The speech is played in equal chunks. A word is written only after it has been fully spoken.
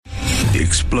The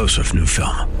explosive new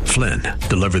film, Flynn,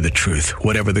 deliver the truth,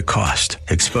 whatever the cost,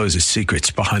 exposes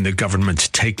secrets behind the government's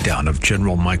takedown of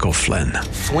General Michael Flynn.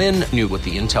 Flynn knew what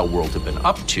the intel world had been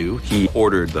up to. He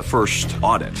ordered the first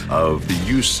audit of the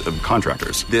use of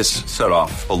contractors. This set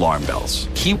off alarm bells.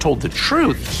 He told the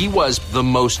truth. He was the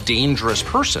most dangerous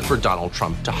person for Donald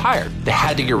Trump to hire. They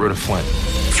had to get rid of Flynn.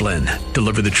 Flynn,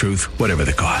 deliver the truth, whatever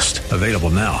the cost. Available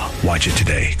now. Watch it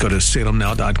today. Go to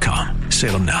salemnow.com.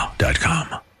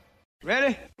 salemnow.com.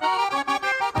 Ready?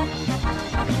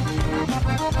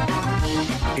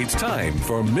 It's time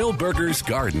for Milberger's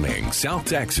Gardening, South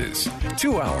Texas.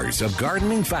 2 hours of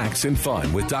gardening facts and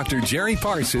fun with Dr. Jerry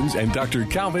Parsons and Dr.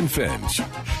 Calvin Finch.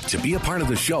 To be a part of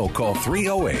the show, call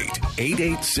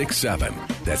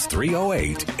 308-8867. That's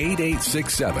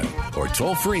 308-8867. Or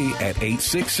toll free at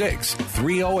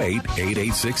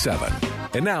 866-308-8867.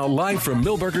 And now, live from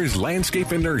Milberger's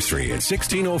Landscape and Nursery at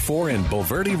 1604 and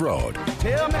Bulverde Road.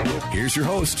 Here's your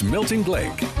host, Milton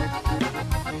Glueck.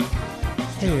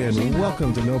 Hey, and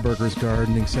welcome to Milberger's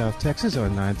Gardening, South Texas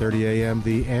on 9:30 a.m.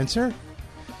 The Answer.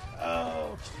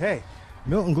 Okay,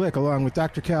 Milton Glueck along with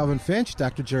Dr. Calvin Finch,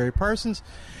 Dr. Jerry Parsons,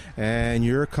 and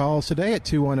your calls today at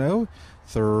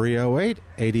 210-308-8867,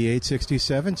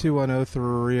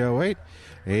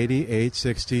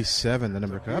 210-308-8867, the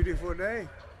number to call. Beautiful day.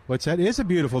 What's that? It is a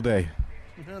beautiful day.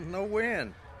 No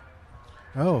wind.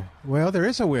 Oh, well, there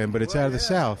is a wind, but it's out of the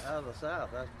south. Out of the south,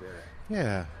 that's better.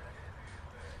 Yeah.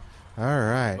 All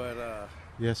right. But,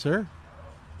 yes, sir?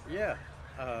 yeah,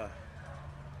 I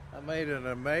made an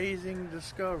amazing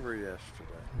discovery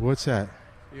yesterday. What's that?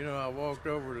 You know, I walked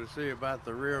over to see about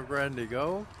the Rio Grande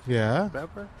Gold Yeah.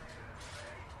 pepper,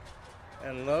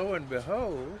 and lo and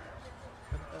behold,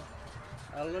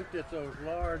 I looked at those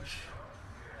large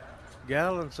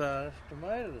gallon-sized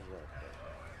tomatoes up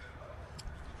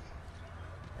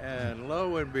there. And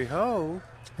lo and behold...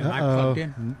 Am I plugged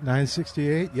in?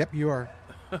 968? Yep, you are.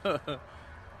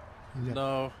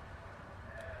 No,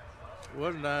 it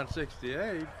wasn't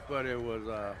 968, but it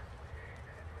was.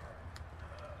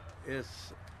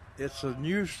 It's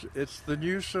the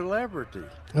new celebrity.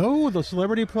 Oh, the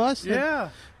Celebrity Plus. Yeah.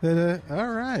 All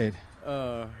right.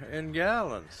 In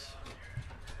gallons,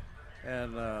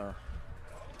 and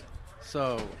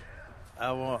so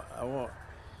I want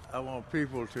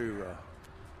people to.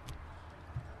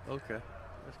 Okay,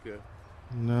 that's good.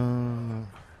 No.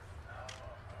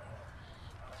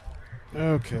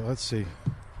 Okay, let's see.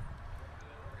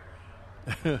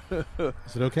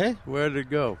 Is it okay? Where'd it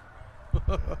go?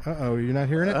 Uh-oh, you're not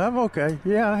hearing it? I'm okay.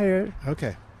 Yeah, I hear it.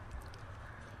 Okay.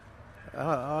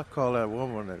 I'll call that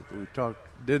woman that we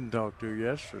didn't talk to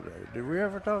yesterday. Did we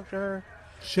ever talk to her?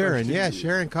 Sharon, yeah,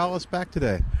 Sharon, call us back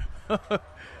today.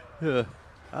 Yeah,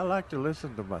 I like to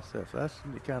listen to myself. That's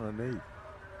kind of neat.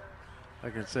 I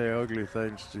can say ugly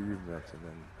things to you, Milton,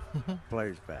 and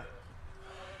plays back.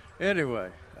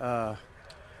 Anyway, for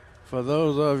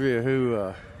those of you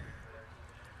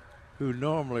who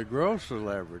normally grow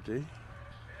celebrity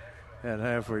and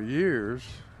have for years,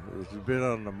 it's been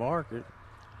on the market,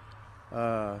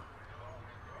 I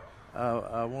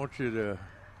want you to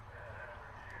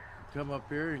come up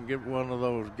here and get one of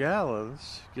those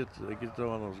gallons, get one of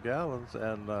those gallons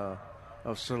and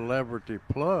of Celebrity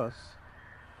Plus.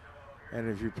 And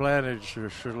if you planted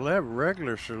your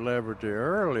regular celebrity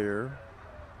earlier,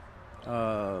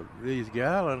 these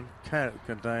gallon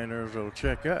containers will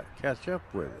catch up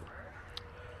with it.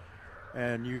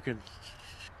 And you can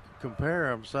compare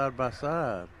them side by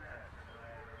side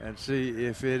and see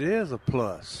if it is a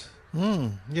plus.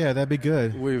 Yeah, that'd be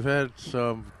good. We've had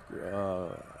some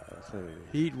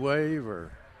heat wave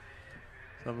or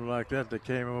something like that. They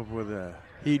came up with a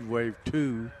heat wave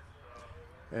 2,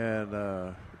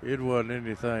 and it wasn't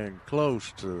anything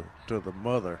close to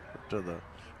the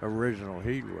original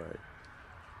heat wave.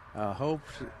 I hope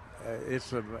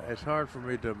it's hard for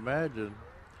me to imagine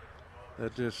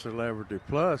that this Celebrity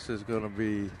Plus is going to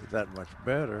be that much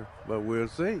better, but we'll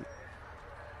see.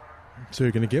 So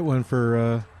you're going to get one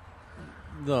for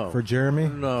no for Jeremy?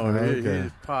 No, okay.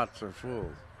 his pots are full.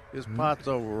 His pot's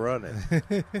overrunning.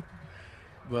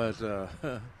 But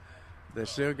they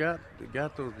still got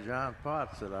those giant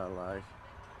pots that I like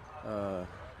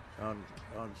on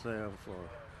sale for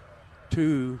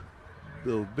 2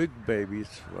 little big babies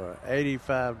for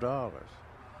 $85.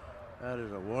 That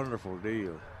is a wonderful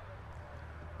deal.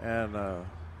 And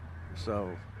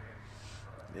so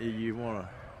you want to,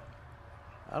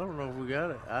 I don't know if we got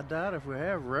it. I doubt if we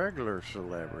have regular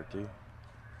celebrity,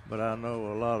 but I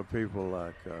know a lot of people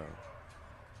like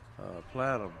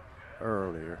plant them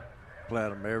earlier,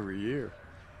 plant them every year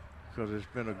because it's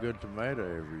been a good tomato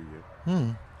every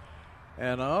year.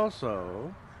 And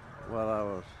also, while I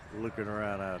was looking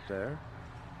around out there,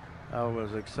 I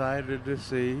was excited to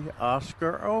see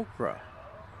Oscar okra.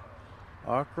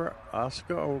 Oscar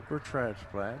okra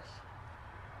transplants,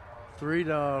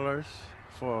 $3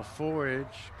 for a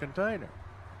 4-inch container.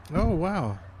 Oh,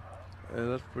 wow.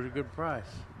 That's a pretty good price.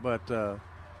 But, I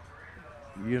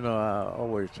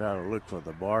always try to look for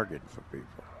the bargain for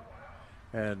people.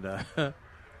 And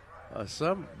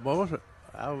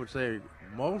I would say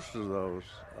most of those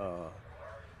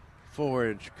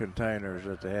 4-inch containers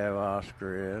that they have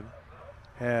Oscar in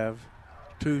have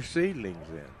 2 seedlings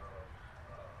in.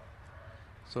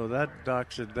 So that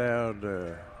knocks it down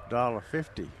to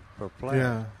 $1.50 per plant.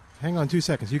 Yeah. Hang on 2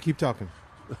 seconds. You keep talking.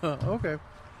 Okay.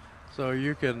 So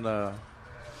you can get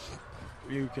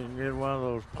one of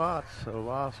those pots of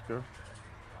Oscar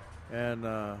and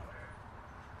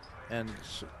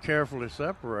carefully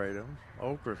separate them.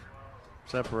 Okra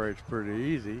separates pretty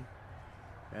easy,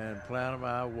 and plant them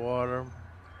out, water them,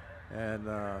 and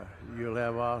you'll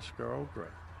have Oscar okra.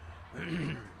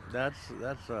 That's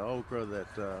an okra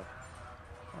that I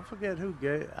forget who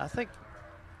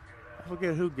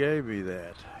gave me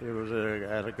that. It was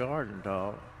at a garden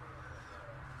talk,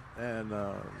 and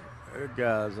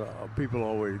guys, people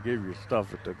always give you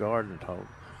stuff at the garden talk,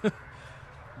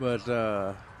 but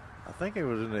I think it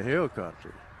was in the hill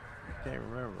country. I can't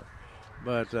remember,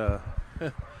 but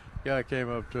guy came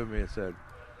up to me and said,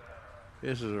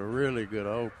 "This is a really good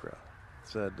okra."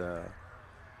 Said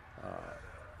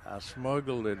I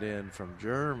smuggled it in from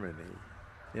Germany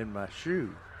in my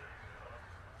shoe.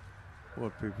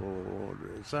 What people,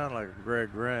 it sounded like a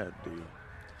Greg Grant deal,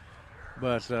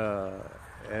 but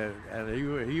and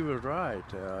he was right.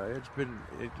 It's been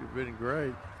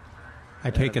great. I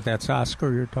take it that's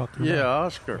Oscar you're talking about? Yeah,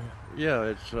 Oscar. Yeah,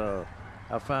 it's I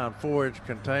found 4-inch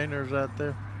containers out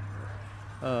there,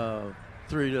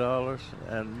 $3,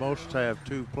 and most have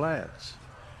 2 plants.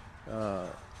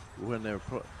 When the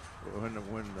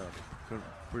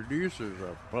producers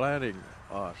are planting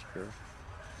Oscar,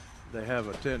 they have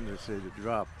a tendency to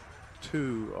drop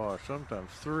 2 or sometimes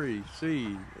 3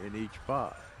 seed in each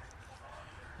pot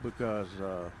because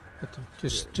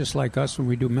just like us when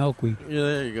we do milkweed. Yeah,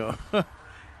 there you go.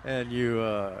 And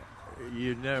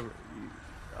you never.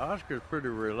 Oscar's pretty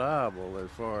reliable as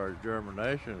far as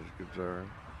germination is concerned,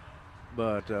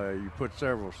 but you put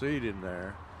several seed in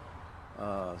there,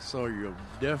 so you'll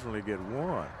definitely get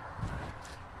one.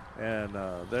 And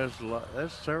there's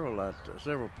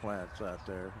several plants out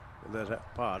there that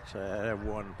have pots that have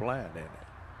 1 plant in it,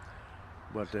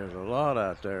 but there's a lot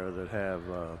out there that have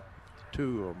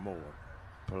 2 or more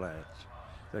plants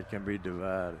that can be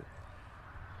divided.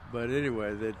 But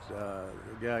anyway, the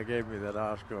guy gave me that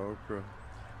Oscar okra,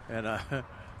 and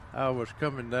I was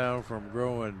coming down from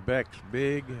growing Beck's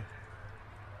Big,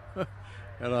 and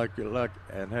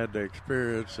and had the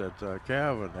experience that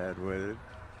Calvin had with it,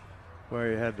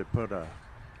 where he had to put a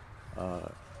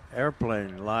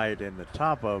airplane light in the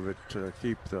top of it to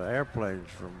keep the airplanes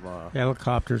from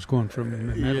helicopters going from the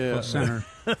medical center.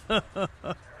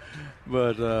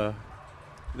 But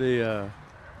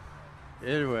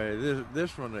anyway,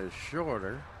 this one is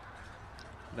shorter.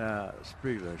 Now,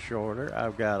 speaking of shorter,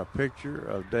 I've got a picture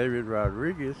of David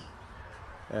Rodriguez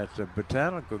at the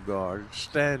Botanical Garden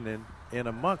standing in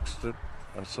amongst it,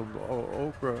 some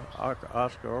Oscar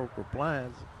okra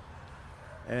plants,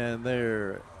 and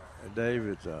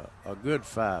David's a good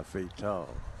 5 feet tall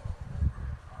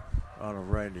on a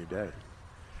rainy day.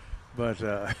 But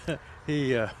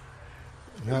he...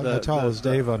 How tall is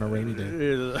Dave on a rainy day?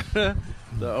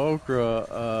 The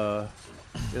okra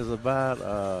is about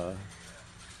a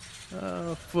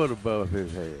foot above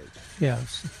his head. Yeah,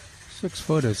 6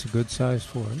 foot is a good size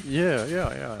for it. Yeah.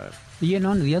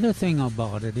 The other thing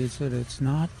about it is that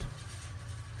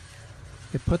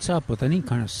it puts up with any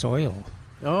kind of soil.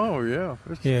 Oh, yeah.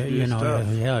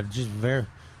 Just very...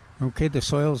 Okay, the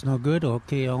soil's no good.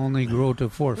 Okay, I'll only grow to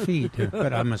 4 feet,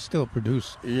 but I must still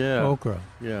produce okra.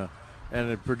 Yeah. And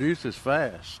it produces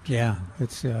fast. Yeah, and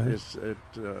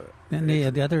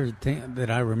the other thing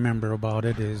that I remember about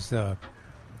it is it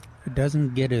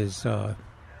doesn't get as tough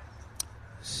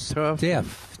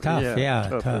tough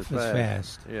as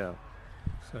fast. Yeah.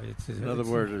 So in other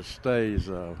words, it stays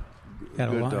good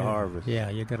to harvest. Yeah,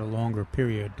 you got a longer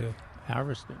period to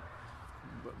harvest it.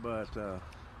 But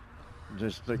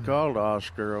they called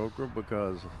Oscar okra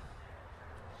because.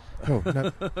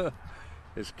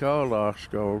 It's called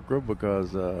Oscar okra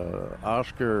because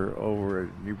Oscar over at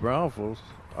New Braunfels,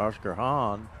 Oscar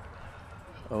Hahn,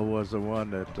 was the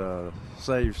one that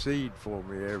saved seed for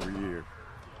me every year.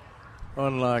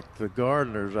 Unlike the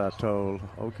gardeners I told,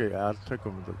 I took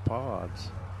them to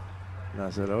pods, And I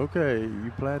said, okay,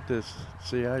 you plant this,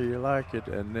 see how you like it,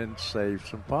 and then save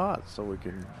some pots so we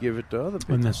can give it to other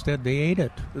people. And instead they ate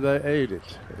it. They ate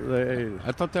it.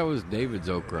 I thought that was David's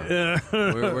okra. Yeah.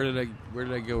 Where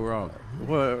did I go wrong?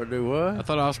 What? Do what? I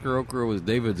thought Oscar okra was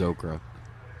David's okra.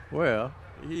 Well,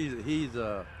 he's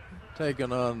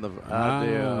taken on the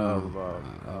idea of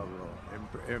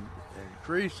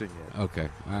increasing it. Okay,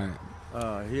 all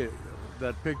right.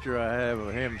 That picture I have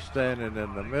of him standing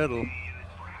in the middle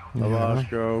of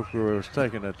Oscar okra was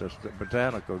taken at the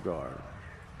botanical garden,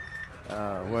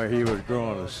 where he was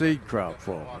growing a seed crop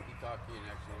for it.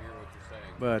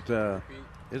 But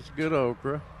it's good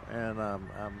okra, and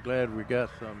I'm glad we got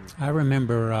some. I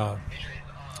remember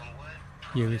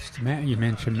you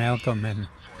mentioned Malcolm and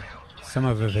some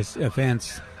of his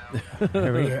events.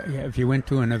 If you went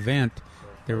to an event,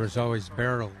 there was always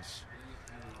barrels.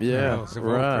 Yeah, barrels of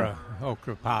right.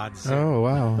 okra pods. Oh,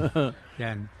 wow.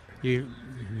 And you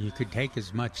could take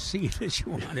as much seed as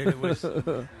you wanted. It was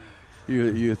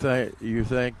you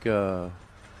think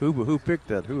who picked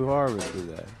that? Who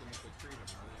harvested that?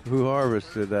 Who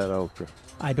harvested that okra?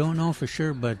 I don't know for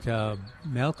sure, but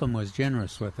Malcolm was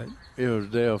generous with it. It was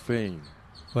Delphine,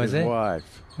 Was his it?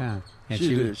 wife. Yeah.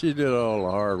 And She did all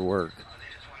the hard work.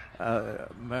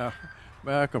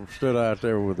 Malcolm stood out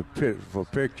there with for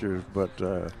pictures, but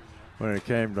when it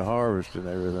came to harvesting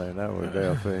everything, that was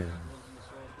Delphine.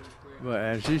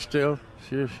 And she's still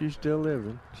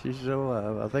living. She's still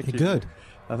alive. I think Good.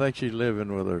 I think she's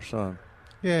living with her son.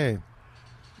 Yay.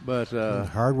 But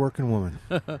hard-working woman.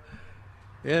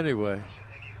 Anyway.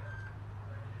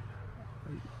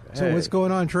 So Hey. what's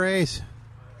going on, Trace?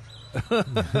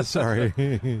 Sorry.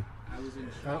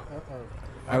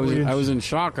 I was in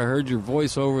shock. I heard your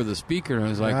voice over the speaker, and I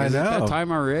was like, I is it know. that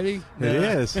time already? It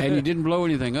is. And you didn't blow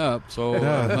anything up, so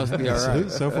it must be all right.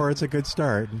 So far, it's a good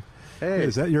start. Hey.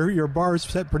 Is that your bar's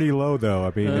set pretty low, though?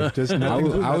 I mean, it's just I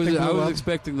nothing. was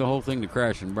expecting the whole thing to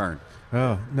crash and burn.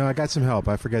 Oh, no, I got some help.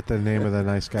 I forget the name of the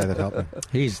nice guy that helped me.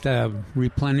 He's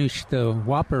replenished the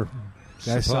Whopper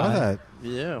supply. I saw that.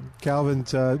 Yeah. Calvin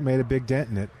made a big dent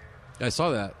in it. I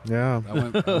saw that. Yeah. I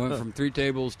went from 3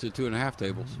 tables to 2.5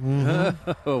 tables.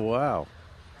 Oh, wow.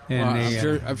 And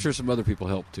Well, I'm sure some other people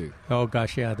helped too. Oh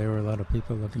gosh, yeah, there were a lot of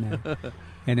people looking at it.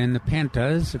 And then the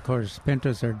pentas, of course,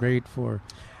 pentas are great for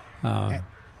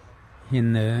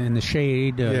in the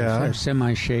shade, or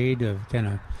semi-shade, of kind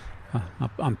of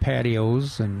on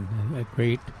patios, and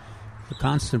great the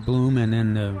constant bloom, and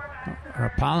then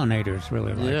our pollinators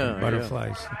really like it,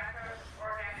 butterflies,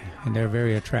 and they're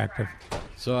very attractive.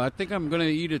 So I think I'm going to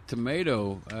eat a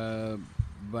tomato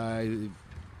by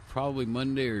probably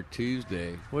Monday or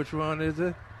Tuesday. Which one is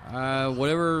it?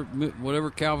 Whatever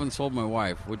Calvin sold my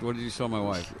wife. What did you sell my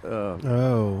wife?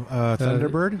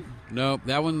 Thunderbird? No,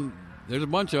 that one. There's a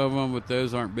bunch of them, but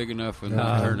those aren't big enough and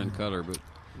turn in color.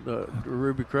 But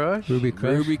Ruby Crush? Ruby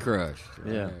Crush? Ruby Crush.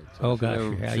 Yeah. Right. Oh, gosh,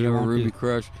 yeah, you a won't Ruby be-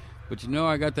 Crush. But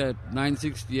I got that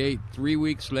 968 3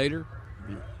 weeks later.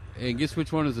 And guess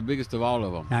which one is the biggest of all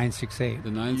of them? 968. The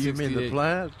 968. You mean the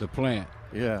plant? The plant.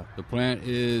 Yeah. The plant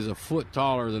is a foot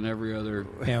taller than every other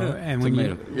And when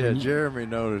tomato. Yeah, Jeremy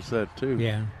noticed that too.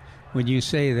 Yeah, when you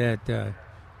say that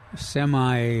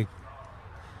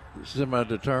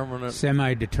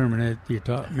semi-determinate,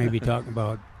 you're maybe talking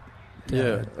about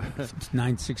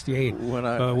 968.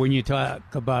 When you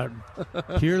talk about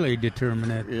purely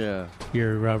determinate,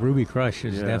 your Ruby Crush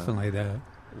is definitely that.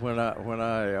 When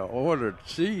I ordered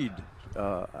seed,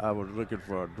 I was looking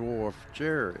for a dwarf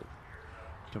cherry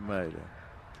tomato,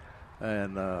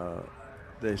 and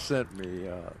they sent me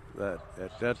that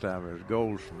at that time it was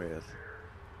Goldsmith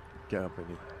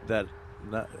Company that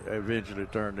eventually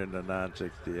turned into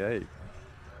 968.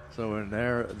 So in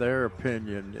their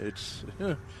opinion, it's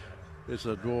it's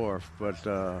a dwarf, but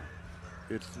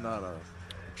it's not a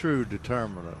true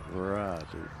determinate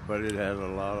variety. But it has a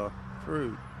lot of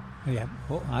fruit. Yeah,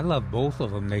 well, I love both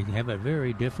of them. They have a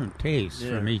very different taste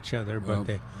from each other, but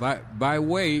by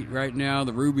weight, right now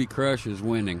the Ruby Crush is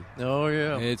winning. Oh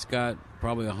yeah, it's got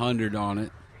probably 100 on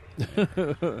it.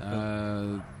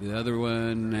 The other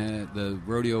one, the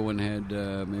rodeo one, had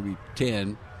maybe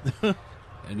 10,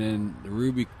 and then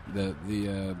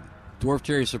the Dwarf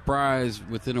Cherry Surprise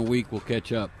within a week will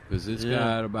catch up because it's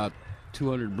got about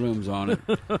 200 blooms on it.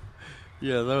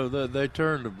 Yeah, they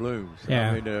turn to blooms. Yeah.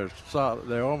 I mean, they're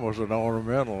almost an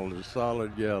ornamental. They're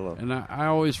solid yellow. And I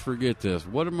always forget this.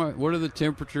 What are the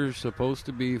temperatures supposed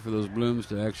to be for those blooms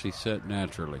to actually set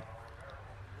naturally?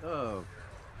 Now,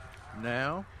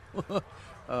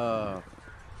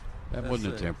 That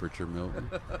wasn't a temperature, Milton.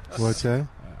 What's that?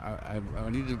 I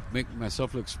need to make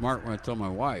myself look smart when I tell my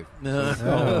wife.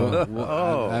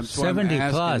 I'm 70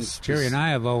 plus. Jerry and I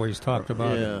have always talked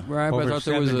about it. Right, but I thought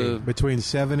 70. There was between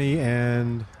 70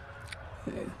 and...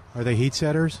 Are they heat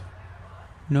setters?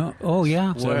 No. Oh,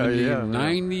 yeah. 70 and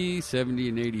 90, 70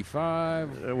 and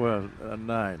 85. Well,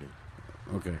 90.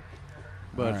 Okay.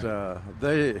 But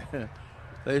right.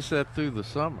 They set through the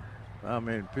summer. I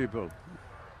mean, people...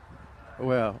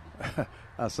 Well,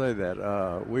 I say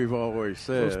that. We've always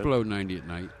said... It's below 90 at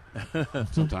night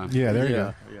sometimes. Yeah, there you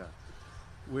go. Yeah.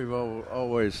 We've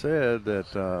always said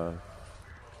that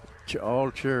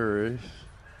all cherries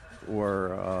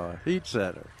were heat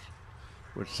setters,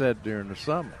 which set during the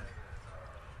summer.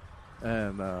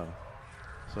 And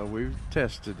so we've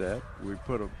tested that. We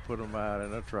put them out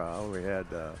in a trial. We had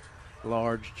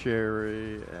large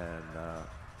cherry, and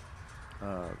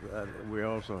we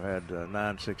also had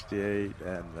 968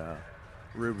 and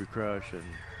Ruby Crush, and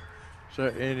so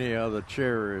any other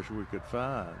cherries we could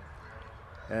find.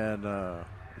 And the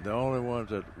only ones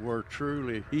that were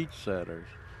truly heat setters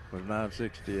was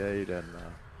 968 and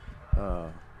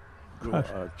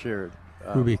cherry.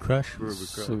 Ruby Crush.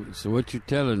 So what you're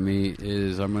telling me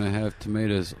is I'm going to have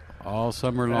tomatoes all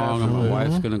summer long, and my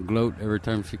wife's going to gloat every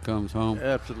time she comes home?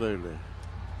 Absolutely.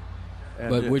 And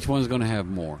but which one's going to have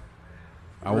more?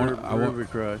 Ruby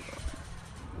Crush.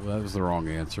 Well, that was the wrong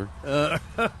answer. I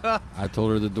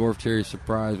told her the Dwarf Cherry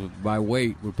Surprise by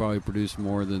weight would probably produce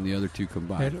more than the other two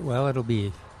combined. It'll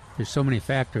be... There's so many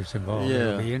factors involved. Yeah.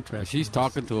 It'll be interesting. She's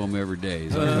talking to them every day.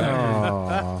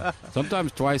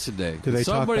 Sometimes twice a day. Do they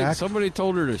talk back? Somebody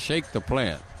told her to shake the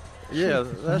plant. Yeah,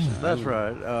 that's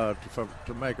right,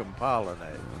 to make them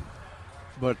pollinate.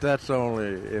 But that's only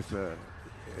if the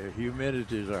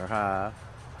humidities are high.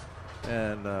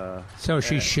 And so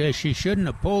she shouldn't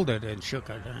have pulled it and shook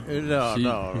it.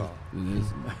 No.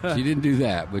 She didn't do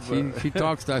that, but she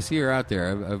talks. I see her out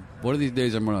there. One of these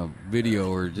days, I'm going to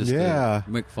video her just to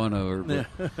make fun of her.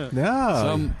 But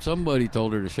no, somebody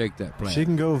told her to shake that plant. She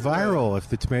can go viral if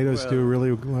the tomatoes do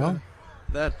really well.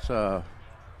 That's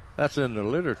in the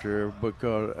literature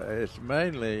because it's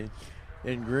mainly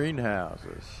in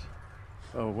greenhouses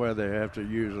where they have to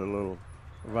use a little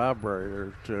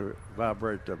vibrator to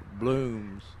vibrate the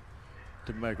blooms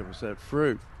to make them set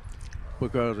fruit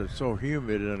because it's so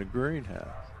humid in a greenhouse.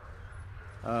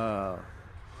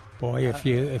 Boy, if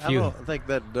you I don't think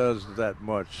that does that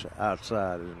much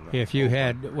outside. If you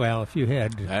had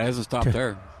that hasn't stopped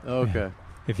there. Okay.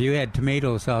 If you had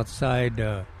tomatoes outside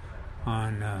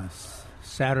on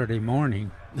Saturday morning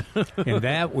in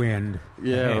that wind,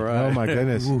 right. Oh my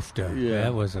goodness,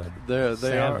 that was a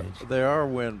savage. They are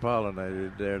wind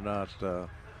pollinated. They're not.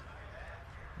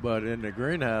 But in the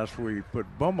greenhouse, we put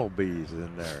bumblebees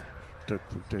in there to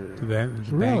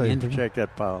check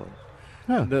that pollen.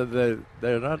 Huh.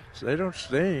 They're not. They don't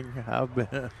sting.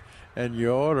 And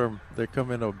you order them. They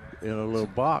come in a little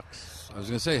box. I was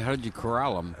going to say, how did you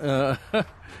corral them?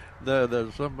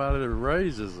 There's somebody that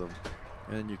raises them.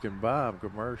 And you can buy them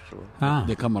commercially.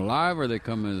 They come alive, or they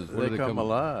come as? They come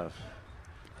alive.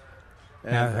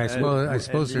 And, I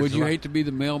suppose. Would you hate to be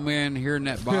the mailman here in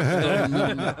that box?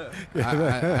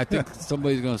 I think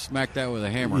somebody's going to smack that with a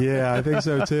hammer. Yeah, I think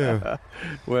so too.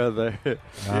 Well,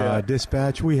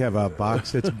 dispatch. We have a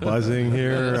box that's buzzing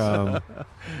here.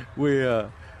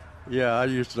 I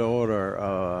used to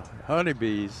order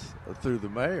honeybees through the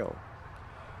mail,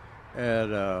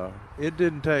 and it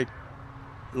didn't take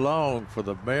long for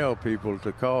the mail people to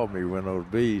call me when those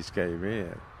bees came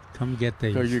in. Come get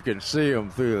these. Because you can see them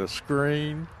through the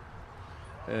screen,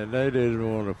 and they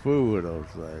didn't want to fool with those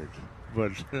things.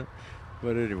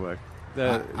 But anyway.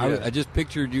 I just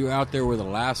pictured you out there with a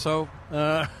lasso,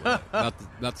 about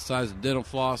the size of dental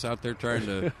floss, out there trying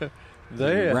to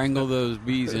wrangle those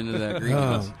bees into that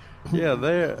greenhouse.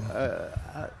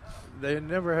 They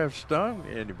never have stung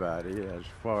anybody, as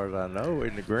far as I know,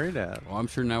 in the greenhouse. Well, I'm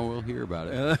sure now we'll hear about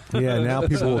it. Yeah, now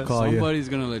people will call you. Somebody's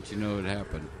going to let you know it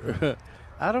happened.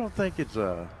 I don't think it's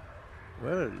it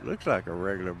looks like a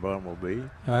regular bumblebee.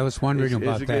 I was wondering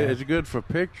about that. It's good for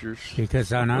pictures.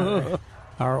 Because on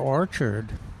our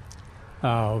orchard,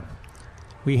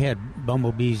 we had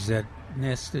bumblebees that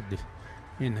nested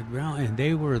in the ground, and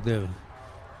they were the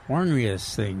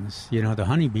orneriest things. The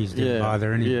honeybees didn't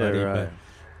bother anybody, right.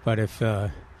 But if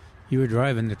you were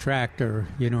driving the tractor,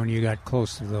 and you got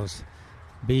close to those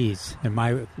bees, and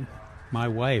my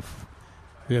wife,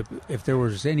 if there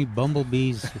was any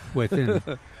bumblebees within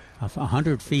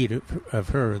 100 feet of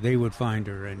her, they would find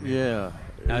her. And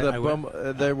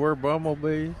they were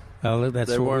bumblebees. Well,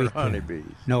 that's they what weren't honeybees.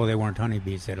 No, they weren't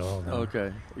honeybees at all. No.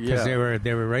 Okay, because they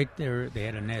were right there. They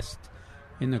had a nest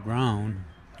in the ground,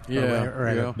 or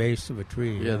at a base of a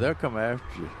tree. Yeah, they'll come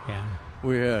after you. Yeah,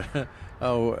 we had.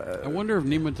 I wonder if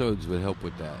nematodes would help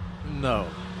with that. No.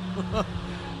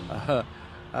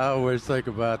 I always think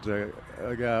about a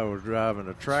guy who was driving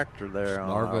a tractor there on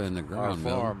larva in the ground,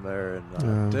 our farm there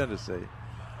in Tennessee,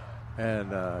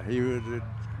 and he was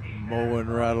mowing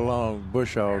right along,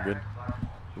 bush hogging,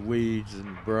 weeds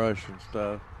and brush and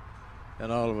stuff,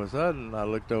 and all of a sudden I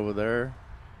looked over there,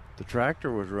 the tractor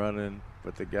was running,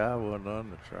 but the guy wasn't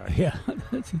on the tractor. Yeah,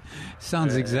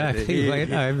 sounds exactly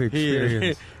like I've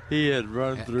experienced. He had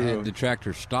run through. Had the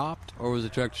tractor stopped, or was the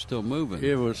tractor still moving?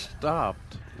 It was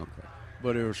stopped. Okay.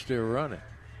 But it was still running,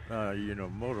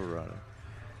 motor running.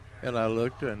 And I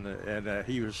looked, and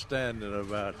he was standing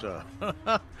about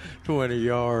 20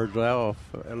 yards off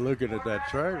and looking at that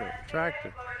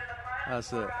tractor. I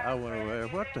said, I went over,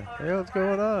 what the hell's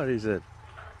going on? He said,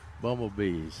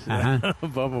 bumblebees.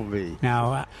 Bumblebee.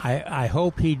 Now, I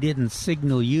hope he didn't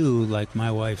signal you like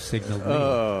my wife signaled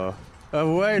me.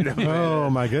 Wait a minute. Oh,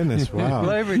 my goodness. Wow.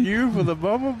 Blaming you for the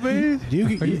bumblebees?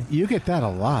 You get that a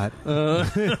lot. Well,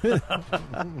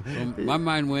 my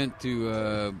mind went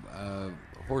to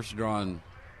horse-drawn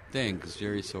thing because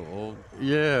Jerry's so old.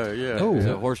 Yeah. Oh. There's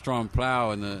a horse-drawn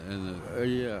plow in the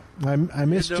yeah. I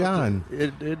miss John.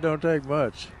 It don't take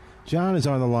much. John is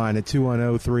on the line at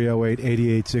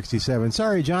 210-308-8867.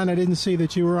 Sorry, John, I didn't see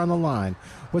that you were on the line.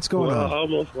 What's going on? I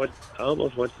almost went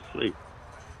to sleep.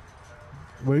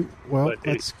 But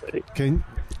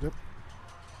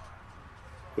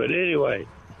anyway,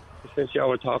 since y'all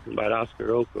were talking about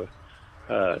Oscar okra,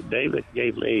 David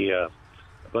gave me a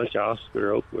bunch of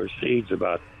Oscar okra seeds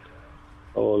about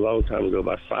a long time ago,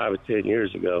 about 5 or 10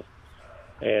 years ago,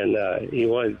 and he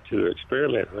wanted to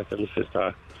experiment with them since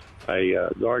I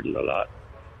garden a lot,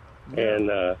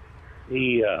 and I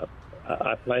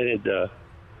planted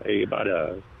about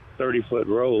a 30-foot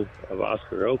row of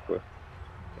Oscar okra.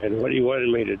 And what he wanted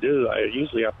me to do, I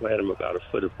plant them about a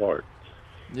foot apart.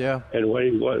 Yeah. And what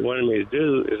he wanted me to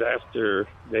do is after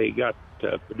they got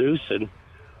producing,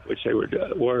 which they were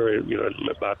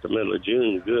about the middle of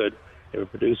June, good, they were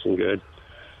producing good.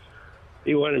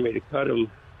 He wanted me to cut them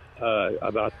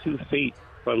about 2 feet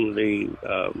from the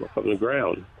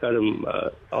ground, cut them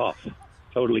off,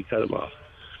 totally cut them off.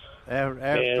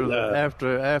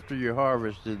 After you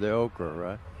harvested the okra,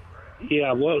 right?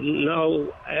 Yeah, well,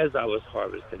 no, as I was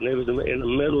harvesting. It was in the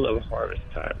middle of harvest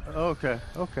time. Okay.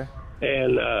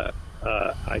 And I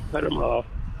cut them off,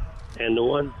 and the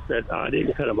ones that I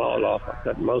didn't cut them all off, I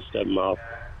cut most of them off.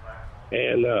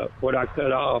 And what I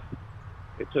cut off,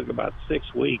 it took about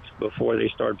 6 weeks before they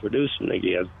started producing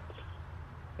again.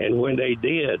 And when they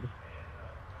did,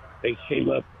 they came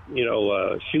up,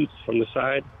 shoots from the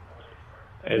side,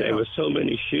 and there were so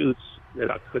many shoots that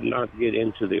I could not get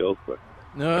into the okra.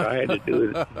 What I had to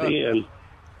do then,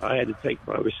 I had to take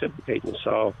my reciprocating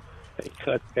saw and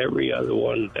cut every other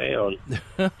one down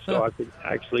so I could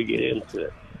actually get into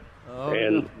it.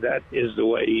 And that is the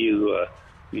way you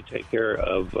take care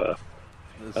of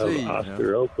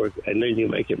Oscar okra, and then you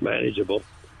make it manageable,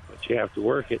 but you have to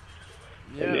work it.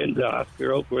 Yeah. And then the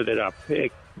Oscar okra that I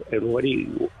picked, and what he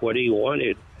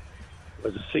wanted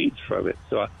was the seeds from it.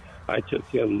 So I took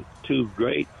him 2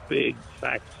 great big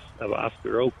sacks of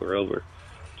Oscar okra over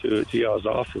to y'all's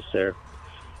office there,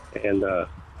 and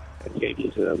gave them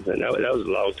to them. And that was a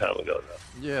long time ago, though.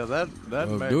 Yeah, that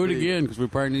might do it be. again because we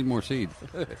probably need more seed.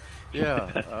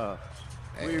 Yeah.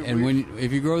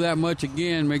 If you grow that much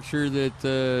again, make sure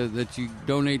that you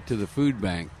donate to the food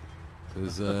bank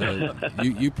because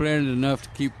you planted enough to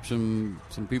keep some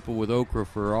people with okra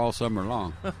for all summer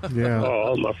long. Yeah.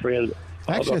 All my friends.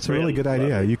 Actually, that's a really good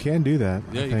idea. You can do that.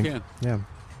 Yeah, you can. Yeah.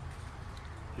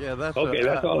 Yeah, that's okay.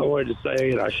 That's all I wanted to say,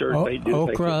 and I sure think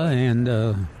okra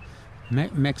and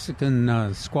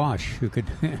Mexican squash. You could.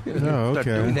 Oh,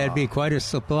 okay. That'd be quite a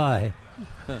supply.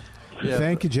 Yeah.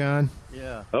 Thank you, John.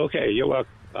 Yeah. Okay, you're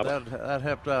welcome. That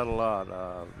helped out a lot.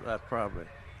 That probably.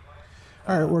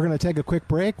 All right, we're going to take a quick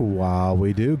break. While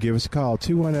we do, give us a call,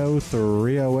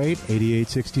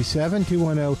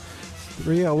 210-308-8867,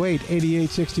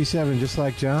 210-308-8867, just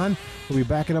like John. We'll be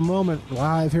back in a moment,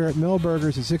 live here at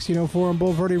Millburgers at 1604 on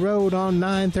Boulevardy Road on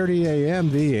 9:30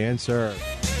 a.m. The Answer.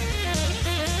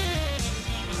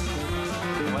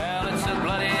 Well, it's a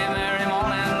bloody merry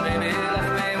morning, baby left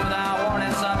me without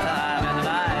warning sometime in the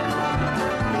night.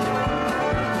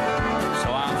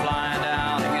 So I'm flying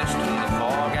down to Houston,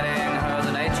 forgetting her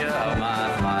the nature of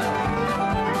my flight.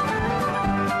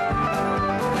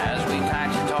 As we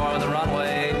taxi toward the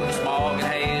runway, with smog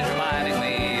and haze reminding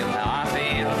me of how I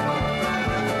feel.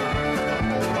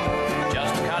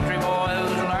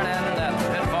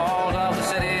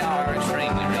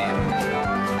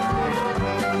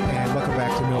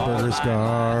 Burgers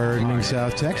Gardening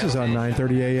South Texas on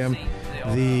 9:30 a.m.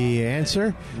 The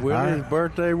Answer. Willie's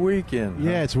birthday weekend.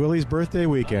 Yeah, it's Willie's birthday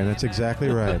weekend. That's exactly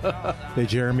right. Did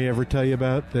Jeremy ever tell you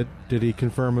about that? Did he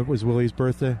confirm it was Willie's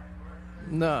birthday?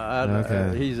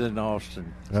 No, he's in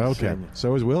Austin. Okay,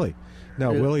 so is Willie.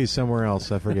 No, Yeah. Willie's somewhere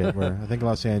else. I forget where. I think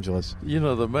Los Angeles. You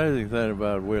know, the amazing thing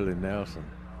about Willie Nelson,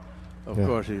 of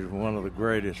course, he's one of the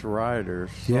greatest writers,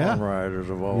 songwriters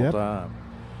of all time.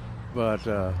 But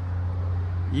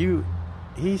he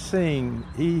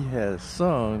has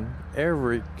sung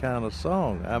every kind of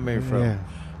song. I mean, from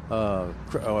a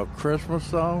Christmas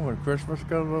song, when Christmas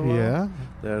comes along. Yeah.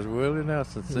 There's Willie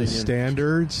Nelson singing.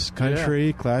 Standards,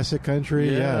 country, classic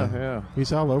country. Yeah.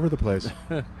 He's all over the place.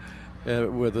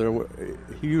 With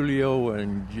Julio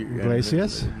and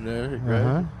Iglesias.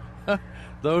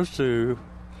 Those two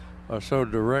are so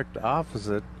direct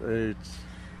opposite, it's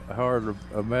hard to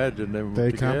imagine them They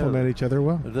together. complement each other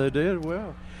well. They did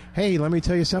well. Hey, let me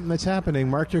tell you something that's happening.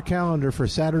 Mark your calendar for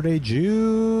Saturday,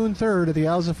 June 3rd at the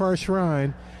Alzafar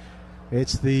Shrine.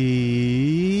 It's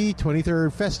the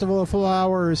 23rd Festival of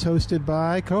Flowers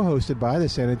co-hosted by the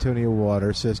San Antonio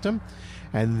Water System.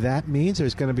 And that means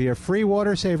there's going to be a free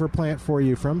water saver plant for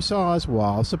you from SAWS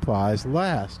while supplies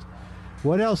last.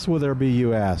 What else will there be,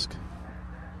 you ask?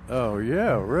 Oh,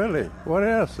 yeah, really? What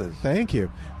else is? Thank you.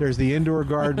 There's the indoor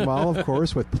garden mall, of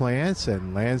course, with plants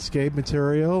and landscape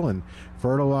material and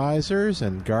fertilizers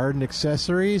and garden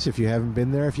accessories. If you haven't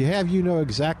been there, if you have, you know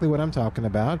exactly what I'm talking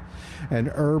about. An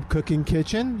herb cooking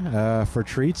kitchen for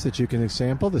treats that you can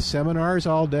sample. The seminars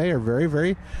all day are very,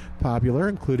 very popular,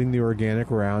 including the organic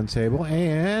roundtable.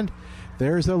 And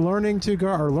there's the Learn to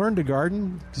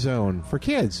Garden zone for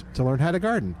kids to learn how to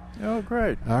garden. Oh,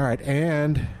 great. All right,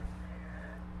 and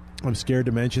I'm scared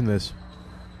to mention this.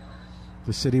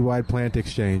 The citywide plant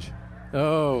exchange.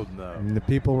 Oh, no. And the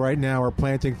people right now are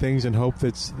planting things in hopes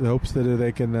that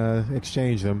they can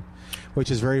exchange them, which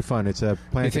is very fun. It's a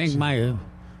plant. I think my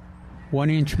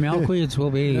 1-inch milkweeds will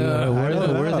be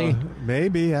worthy.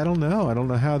 Maybe. I don't know. I don't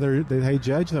know how they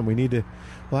judge them.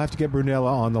 We'll have to get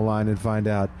Brunella on the line and find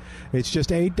out. It's just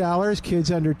 $8.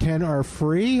 Kids under 10 are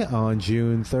free on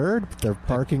June 3rd. Their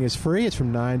parking is free. It's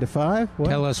from 9 to 5. What?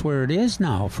 Tell us where it is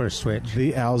now, first switch.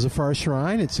 The Alzafar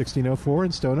Shrine at 1604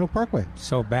 in Stone Oak Parkway.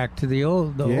 So back to the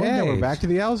old days. We're back to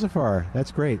the Alzafar.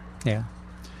 That's great. Yeah.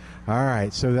 All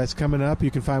right, so that's coming up.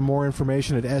 You can find more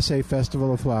information at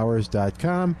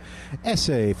safestivaloflowers.com,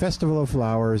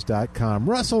 safestivaloflowers.com.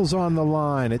 Russell's on the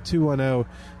line at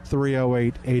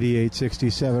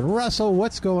 210-308-8867. Russell,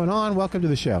 what's going on? Welcome to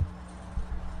the show.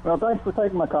 Well, thanks for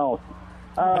taking my call.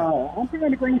 I'm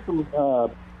trying to bring some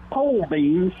pole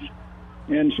beans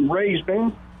and some raised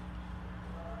beans.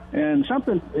 And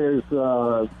something is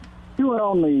chewing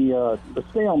on the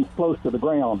stems close to the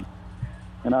ground.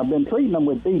 And I've been treating them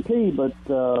with BT, but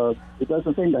it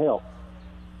doesn't seem to help.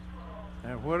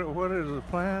 And what is the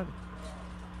plant?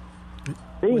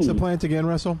 Beans. What's the plant again,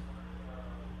 Russell?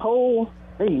 Pole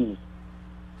beans.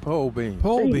 Pole beans.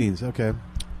 Pole beans, okay.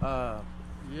 Yeah,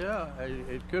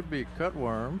 it could be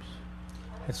cutworms.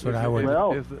 That's what I would...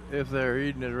 If they're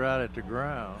eating it right at the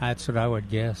ground. That's what I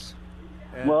would guess.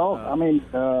 And, I've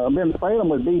been spraying them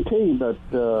with BT, but...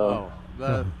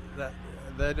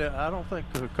 I don't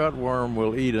think the cutworm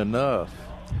will eat enough.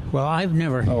 Well, I've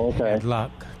never had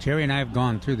luck. Jerry and I have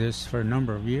gone through this for a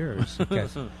number of years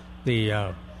because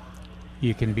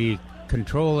you can be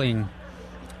controlling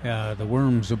the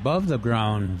worms above the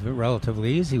ground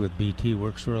relatively easy with BT.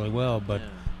 Works really well, but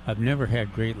I've never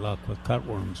had great luck with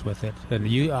cutworms with it. And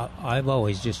I've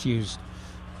always just used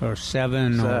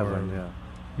Seven or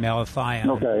malathion.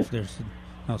 Okay. If there's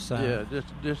no sign. Yeah,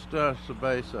 just the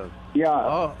base of it. Yeah,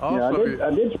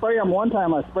 I did spray them one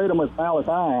time. I sprayed them with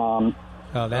malathion.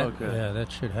 Oh, that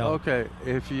should help. Okay,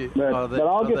 if you... But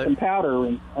I'll get some powder,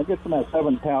 and I'll get some of that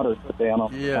 7 powder put down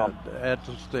on at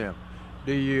the stem.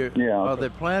 Do you... Yeah. Are they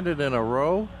planted in a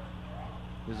row?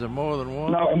 Is there more than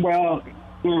one? No, well,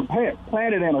 they're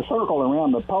planted in a circle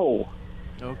around the pole.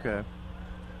 Okay.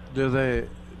 Do they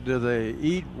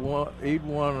eat one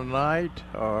a night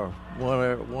or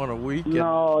one a week?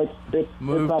 No, it's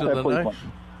not that frequent.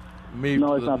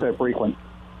 No, it's not that frequent.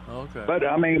 Okay. But,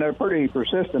 I mean, they're pretty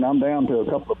persistent. I'm down to a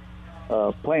couple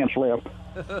of plants left.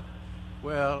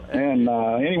 Well... And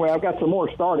anyway, I've got some more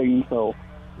starting, so...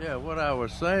 Yeah, what I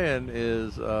was saying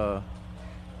is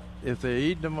if they're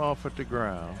eating them off at the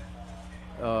ground,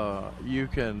 you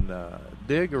can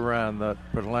dig around that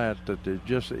plant that they're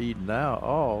just eating out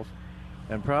off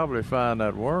and probably find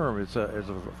that worm. It's a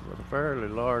fairly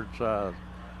large-sized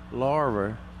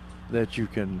larva that you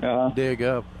can dig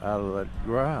up out of that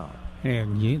ground.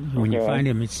 And when you find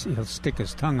him, he'll stick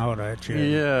his tongue out at you.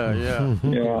 Yeah.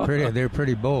 They're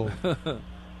pretty bold.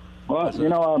 Well,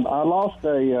 I lost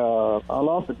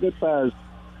a good sized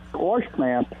squash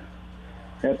plant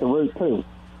at the root too.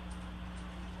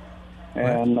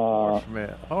 And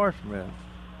horseman.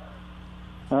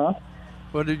 Huh?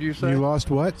 What did you say? You lost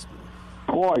what?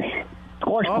 Squash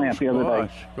plant the other day.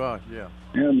 Squash, yeah.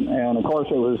 And of course,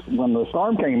 it was when the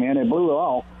storm came in, it blew it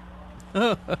off.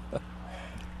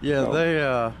 Yeah,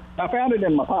 so, I found it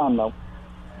in my pond, though.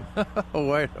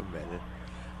 Wait a minute.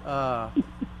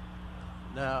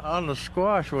 Now, on the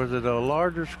squash, was it a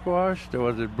larger squash?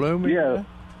 Was it blooming? Yeah.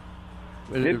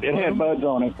 It had buds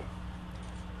on it.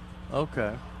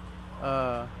 Okay.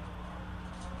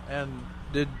 And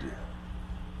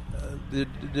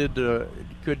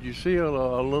could you see a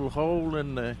little hole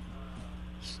in the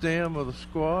stem of the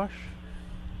squash?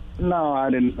 No, I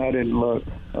didn't look.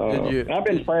 I've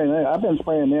been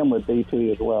spraying them with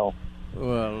BT as well.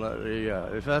 Well, yeah.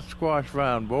 If that squash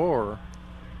vine bore,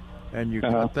 and you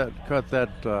cut that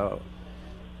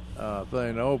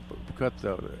thing open, cut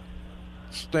the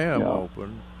stem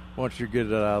open. Once you get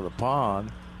it out of the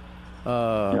pond,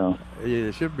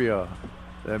 it should be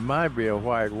there might be a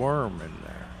white worm in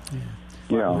there.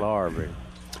 Yeah. Larvae.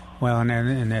 Well,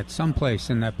 and at some place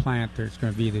in that plant, there's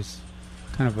going to be this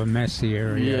kind of a messy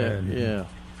area. Yeah.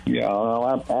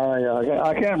 Well,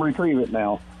 I can't retrieve it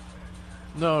now.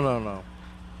 No.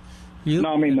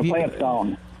 I mean the plant's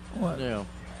gone. What? Yeah.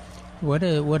 What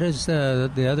is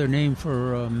the other name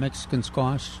for Mexican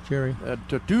squash, Jerry?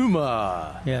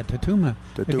 Tatuma. Yeah, tatuma.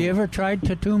 Have you ever tried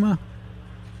tatuma?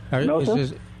 No,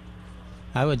 sir.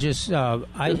 I would just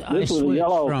I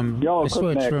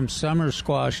switched from summer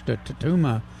squash to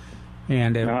tatuma,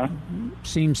 and it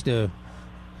seems to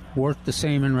work the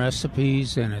same in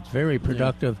recipes, and it's very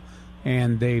productive.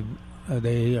 And they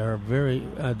are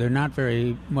they're not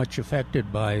very much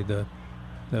affected by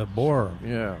the borer.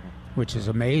 Yeah. Which is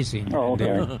amazing. Oh,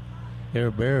 okay. They're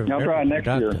very I'll try next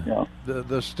productive. year. Yeah.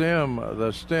 The stem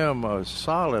is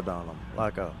solid on them,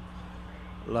 like a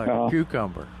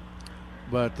cucumber.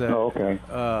 But okay.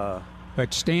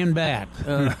 But stand back.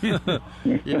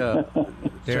 Yeah,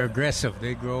 they're aggressive.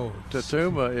 They grow.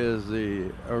 Tatuma is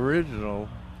the original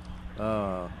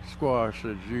squash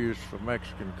that's used for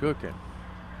Mexican cooking.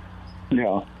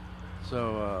 Yeah.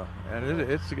 So and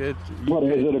it's what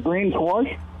is it? A green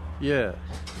squash? Yeah.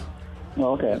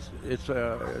 Okay. It's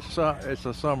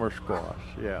a summer squash.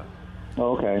 Yeah.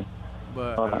 Okay.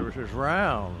 But it's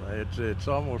round. It's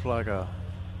almost like a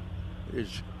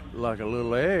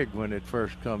little egg when it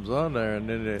first comes on there, and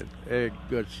then the egg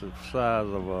gets the size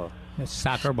of a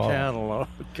soccer ball.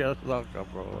 Soccer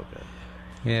ball. Okay.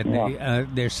 Yeah.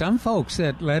 There's some folks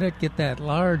that let it get that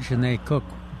large, and they cook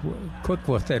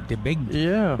with it, the big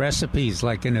recipes,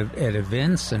 like at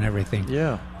events and everything.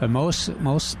 Yeah. But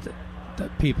most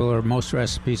people or most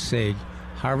recipes say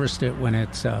harvest it when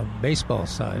it's baseball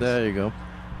size. There you go.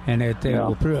 And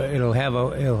it'll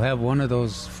have one of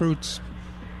those fruits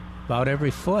about every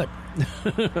foot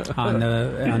on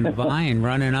the vine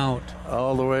running out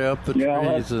all the way up the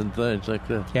trees and things like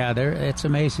that. Yeah, it's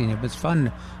amazing. It's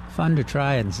fun to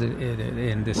try and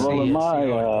to see it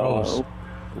grows.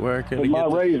 Where can with my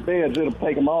raised beds, it'll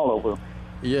take them all over.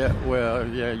 Yeah, well,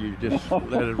 you just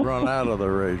let it run out of the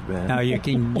raised bed. Now you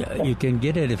can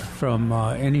get it from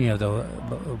any of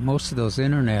most of those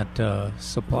internet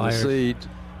suppliers. The seed.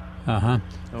 Okay.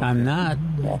 I'm not.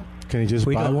 Can you just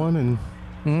buy one and?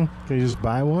 Can you just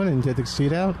buy one and get the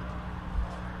seed out?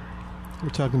 We're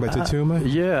talking about tatuma.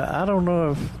 I don't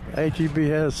know if HEB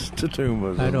has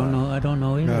tatumas. I don't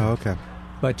know either. Oh, okay.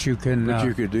 But you can. But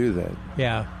you could do that.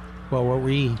 Yeah. Well, what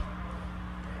we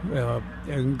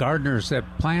gardeners that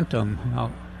plant them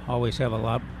always have a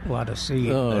lot of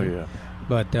seed. Oh,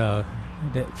 But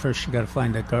first you got to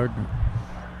find a garden.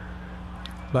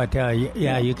 But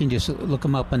you can just look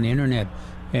them up on the internet,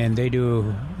 and they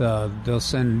do. They'll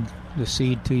send the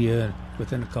seed to you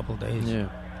within a couple of days. Yeah,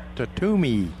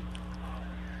 Tatumi.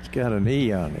 It's got an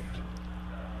E on it.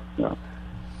 Yeah.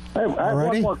 I have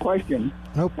one more question.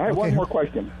 One more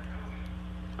question.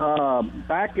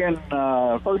 Back in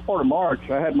first part of March,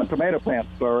 I had my tomato plants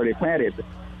already planted,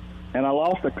 and I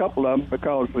lost a couple of them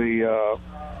because the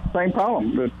same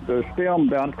problem. The stem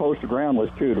down close to the ground was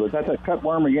chewed. Was that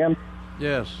cutworm again?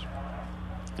 Yes.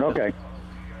 Okay.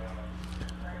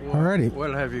 Well, alrighty.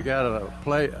 Well, have you got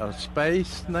a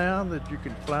space now that you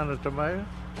can plant a tomato?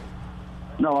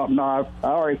 No, I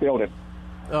already filled it.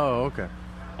 Oh, okay.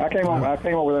 I came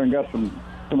over there and got some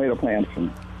tomato plants.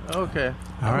 Okay.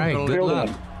 All right. Good luck.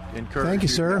 Encourage Thank you,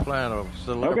 sir.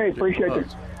 Okay, appreciate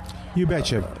it. You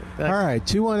betcha. All right,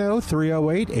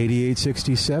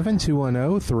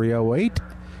 210-308-8867,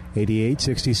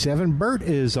 210-308-8867. Bert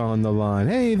is on the line.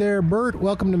 Hey there, Bert.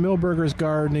 Welcome to Milberger's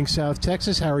Gardening, South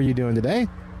Texas. How are you doing today?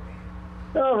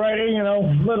 All right, a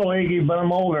little achy, but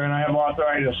I'm older and I have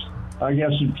arthritis. I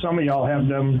guess some of y'all have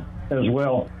them as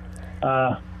well.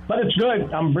 But it's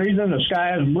good. I'm breathing. The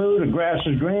sky is blue. The grass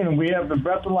is green, and we have the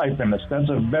breath of life in us. That's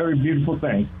a very beautiful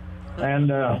thing. And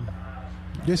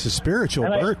this is spiritual,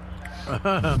 Bert.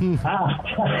 Are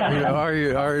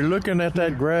you looking at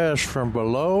that grass from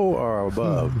below or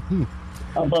above?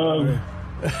 Above.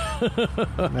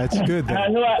 That's good. Then. I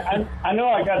know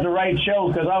I got the right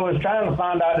show because I was trying to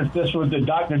find out if this was the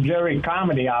Dr. Jerry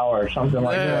Comedy Hour or something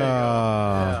like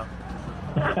that.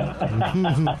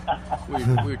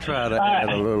 we try to add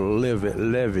a little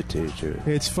levity to it.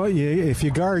 It's fun. If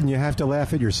you garden, you have to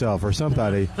laugh at yourself or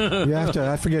somebody. You have to.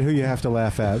 I forget who you have to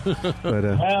laugh at. But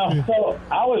so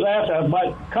I was asked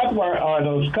about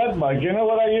those cut bugs. You know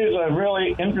what I use? A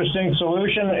really interesting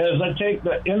solution is I take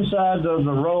the inside of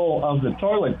the roll of the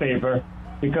toilet paper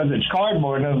because it's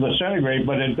cardboard and it'll disintegrate,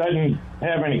 but it doesn't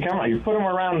have any chemical. You put them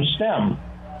around the stem,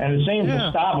 and it seems to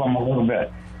stop them a little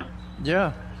bit.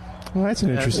 Yeah. Well, that's an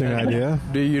interesting idea.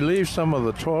 Do you leave some of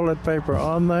the toilet paper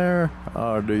on there,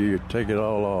 or do you take it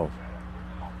all off?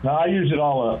 No, I use it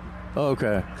all up.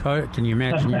 Okay. Can you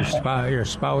imagine your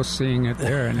spouse seeing it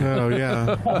there? Oh,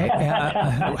 yeah.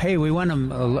 Hey, we want to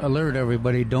alert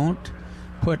everybody, don't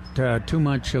put too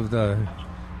much of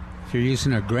if you're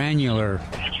using a granular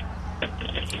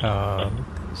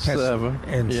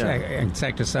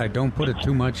insecticide, don't put it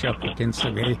too much up against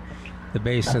the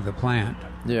base of the plant.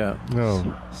 Yeah.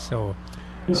 No. So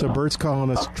Bert's calling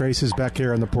us. Trace is back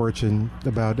here on the porch and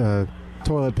about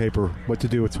toilet paper. What to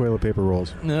do with toilet paper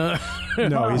rolls? No,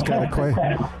 he's got a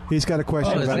question.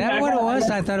 Oh, is that what it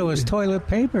was? I thought it was toilet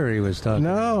paper he was talking.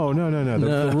 No.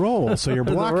 The roll. So you're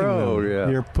blocking them. Yeah.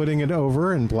 You're putting it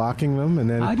over and blocking them, and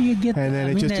then how do you get? And then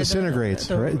it just disintegrates.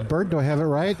 Right? Bert, do I have it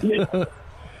right?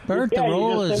 Bert, the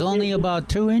roll is only about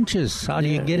 2 inches. How do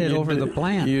you get it over the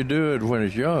plant? You do it when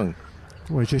it's young.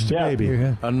 Well, it's just a baby.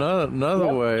 Yeah.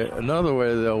 Another way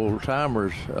the old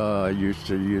timers used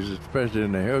to use it, especially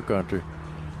in the hill country,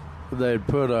 they'd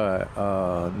put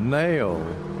a nail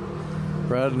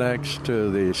right next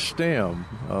to the stem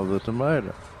of the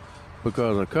tomato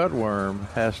because a cutworm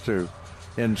has to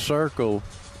encircle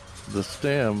the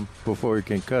stem before he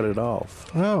can cut it off.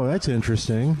 Oh, that's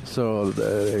interesting. So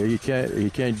he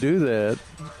can't do that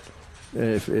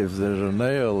if there's a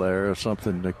nail there or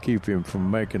something to keep him from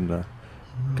making the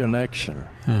connection.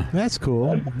 That's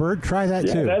cool. Bert, try that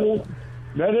too.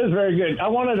 That is very good. I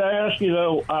wanted to ask you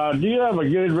though, do you have a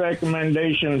good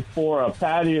recommendation for a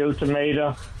patio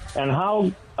tomato, and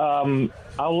how?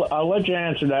 I'll let you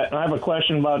answer that. And I have a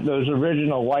question about those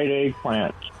original white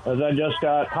eggplants.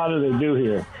 How do they do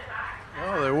here?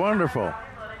 Oh, they're wonderful.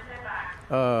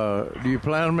 Do you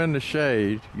plant them in the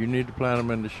shade? You need to plant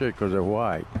them in the shade because they're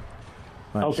white.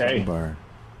 Okay. Sunburn.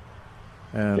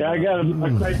 And, I got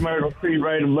a crepe myrtle tree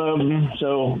right above them,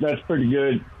 so that's pretty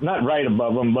good. Not right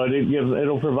above them, but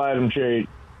it'll provide them shade.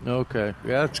 Okay,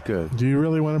 that's good. Do you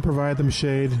really want to provide them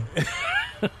shade?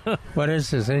 What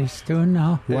is this he's doing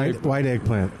now? White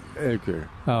eggplant. Okay.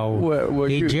 Oh,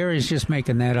 Jerry's just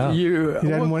making that up. He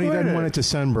doesn't want it to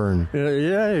sunburn.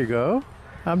 There you go.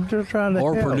 I'm just trying to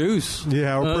help. Produce.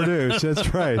 Yeah, or produce.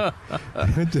 That's right.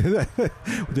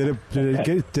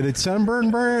 Did it sunburn,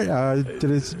 Bert?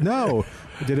 No.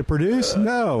 Did it produce?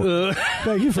 No.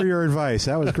 Thank you for your advice.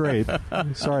 That was great.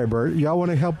 Sorry, Bert. Y'all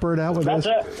want to help Bert out with this?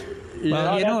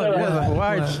 Well, the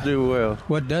whites do well.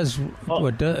 What does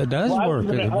work is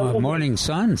the morning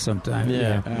sun sometimes.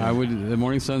 Yeah. The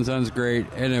morning sun sounds great,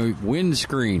 and a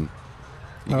windscreen.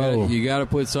 You got to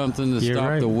put something to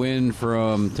stop the wind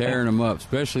from tearing them up,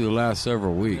 especially the last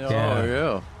several weeks.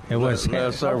 Yeah. It was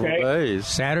last several days.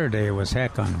 Saturday was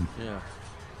heck on them. Yeah.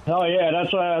 Oh yeah,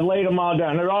 that's why I laid them all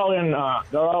down. They're all in. I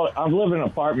live in an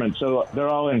apartment, so they're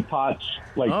all in pots,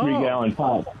 like 3-gallon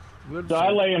pots. So I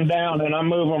lay them down and I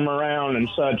move them around and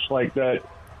such like that,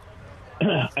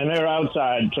 and they're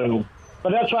outside too.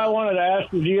 But that's why I wanted to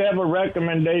ask you: do you have a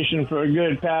recommendation for a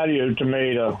good patio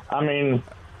tomato? I mean,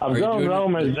 I've grown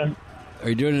Romas. Are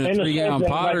you doing it in a 3-gallon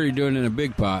pot, or are you doing it in a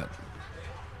big pot?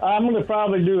 I'm going to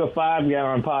probably do a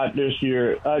 5-gallon pot this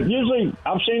year. Usually,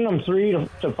 I've seen them 3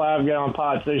 to 5-gallon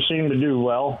pots. They seem to do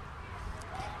well.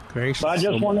 Gracious. But I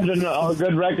just wanted to know a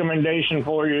good recommendation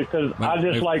for you because I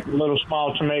just like little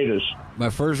small tomatoes. My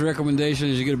first recommendation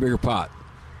is you get a bigger pot.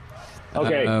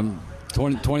 Okay.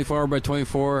 24 by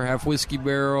 24, half whiskey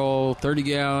barrel,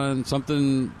 30-gallon,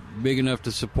 something big enough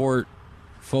to support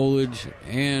foliage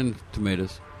and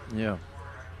tomatoes. Yeah.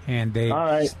 And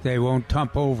they won't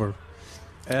tump over.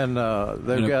 And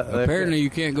apparently you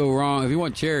can't go wrong. If you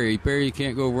want cherry, apparently you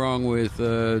can't go wrong with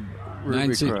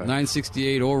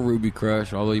 968 or Ruby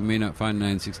Crush, although you may not find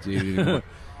 968 anymore.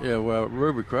 Yeah, well,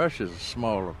 Ruby Crush is a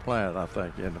smaller plant, I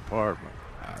think, in the apartment.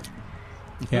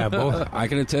 Yeah, both. I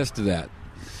can attest to that.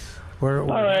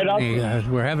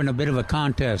 We're having a bit of a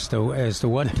contest as to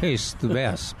what tastes the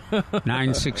best,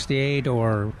 968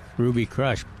 or Ruby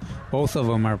Crush. Both of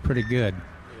them are pretty good.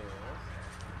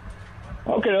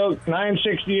 Okay,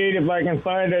 968 if I can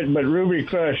find it, but Ruby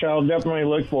Crush I'll definitely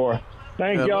look for.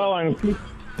 Thank y'all, and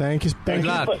thank you. Thank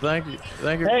you.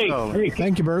 Hey,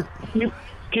 thank you, Bert.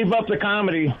 Keep up the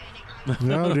comedy.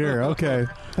 Oh dear. Okay.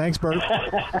 Thanks, Bert.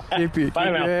 keep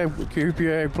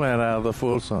your eggplant out of the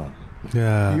full sun.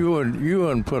 Yeah. You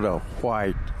wouldn't put a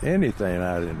white anything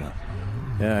out in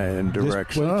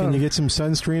direct sun. Can you get some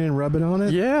sunscreen and rub it on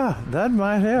it? Yeah, that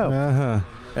might help. Uh-huh.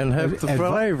 And have the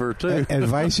flavor, too.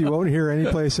 Advice you won't hear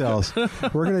anyplace else.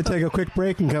 We're going to take a quick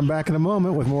break and come back in a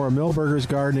moment with more Milberger's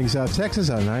Gardening South Texas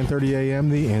on 9:30 a.m.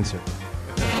 The Answer.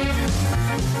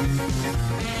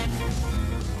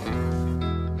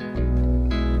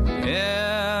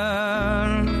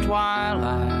 In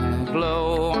twilight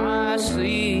glow I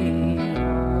see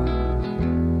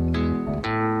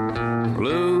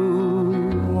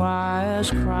blue eyes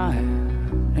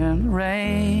crying in the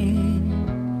rain.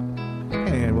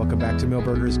 And welcome back to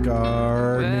Milberger's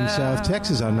Gardening South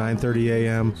Texas on 9:30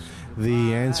 a.m.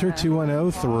 The Answer,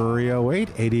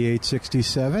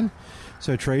 210-308-8867.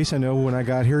 So, Trace, I know when I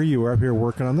got here, you were up here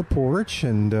working on the porch.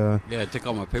 And I took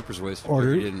all my papers away so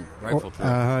he didn't rifle through.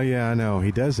 Yeah, I know.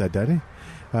 He does that, doesn't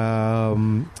he?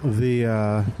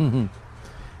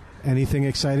 Anything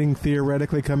exciting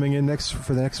theoretically coming in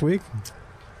for the next week?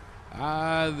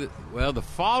 The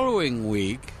following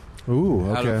week... Ooh,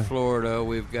 okay. Out of Florida,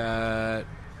 we've got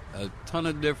a ton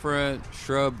of different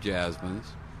shrub jasmines.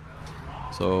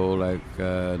 So, like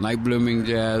night blooming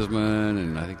jasmine,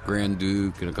 and I think Grand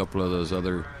Duke, and a couple of those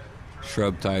other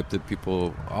shrub type that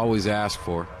people always ask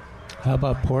for. How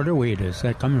about porterweed? Is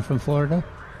that coming from Florida?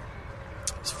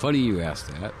 It's funny you asked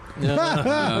that. No.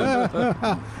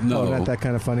 Oh, not that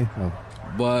kind of funny? Oh.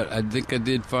 But I think I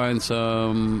did find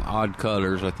some odd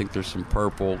colors. I think there's some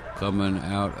purple coming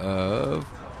out of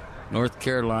North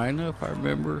Carolina, if I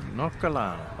remember. North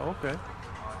Carolina, okay.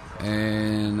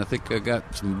 And I think I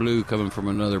got some blue coming from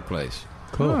another place.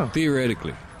 Cool. Huh.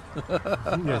 Theoretically.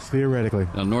 Yes, theoretically.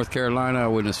 Now, North Carolina, I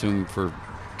wouldn't assume for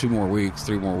 2 more weeks,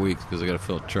 3 more weeks, because I got to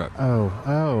fill a truck. Oh,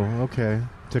 okay.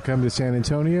 To come to San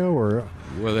Antonio, or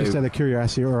just out of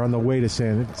curiosity, or on the way to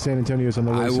San Antonio's on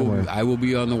the way somewhere? I will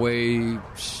be on the way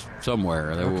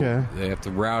somewhere. They have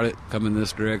to route it, come in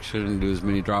this direction, and do as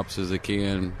many drops as they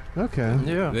can. Okay.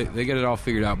 Yeah. They get it all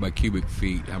figured out by cubic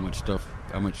feet, how much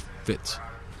fits.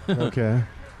 Okay.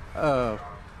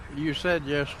 You said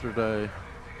yesterday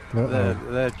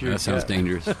that you... That sounds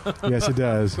dangerous. Yes, it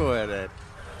does. Go ahead, Ed.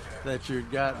 That you've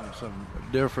gotten some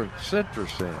different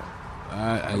citrus in.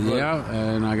 Yeah,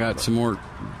 and I got some more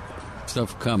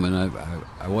stuff coming.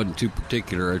 I wasn't too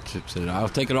particular. I just said, I'll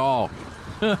take it all.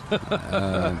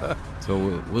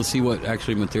 So we'll see what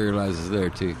actually materializes there,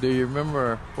 too. Do you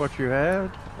remember what you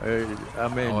had?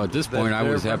 At this point, I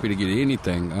was happy to get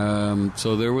anything.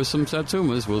 So there was some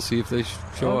satsumas. We'll see if they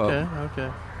show up. Okay.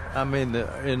 I mean,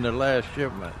 in the last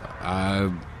shipment.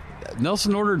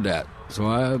 Nelson ordered that. So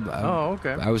I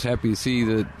was happy to see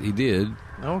that he did.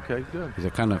 Okay, good. Because I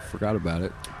kind of forgot about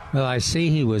it. Well, I see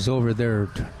he was over there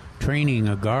training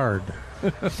a guard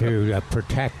to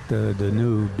protect the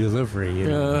new delivery. You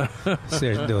know.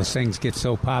 Those things get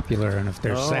so popular, and if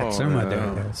there's satsuma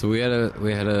there. So we had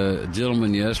a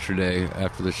gentleman yesterday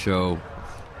after the show.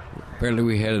 Apparently,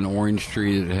 we had an orange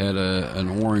tree that had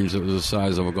an orange that was the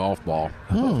size of a golf ball.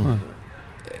 Oh.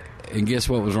 And guess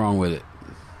what was wrong with it?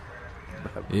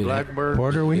 Blackbird?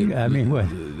 Porterweed? I mean, what?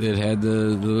 It had the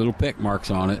little peck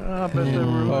marks on it.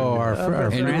 Our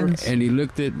friends. And he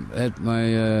looked at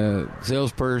my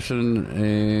salesperson,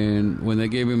 and when they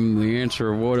gave him the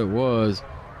answer of what it was,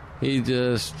 he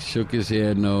just shook his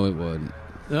head. No, it wasn't.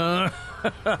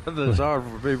 That's hard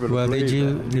for people to believe.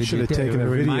 Did you should have taken a video.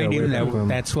 Remind him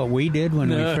that's what we did when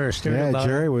we first heard about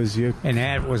Jerry it. was you. And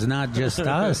that was not just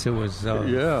us. It was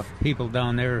people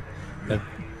down there, the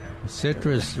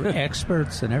citrus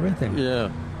experts and everything. Yeah.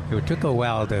 It took a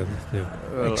while to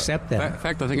accept that. In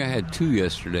fact, I think I had 2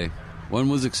 yesterday. One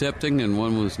was accepting and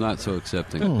one was not so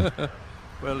accepting.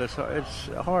 Well, it's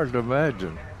hard to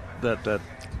imagine that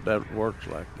works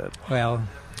like that. Well,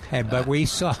 but we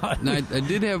saw it. I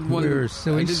did have one. We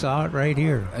saw it right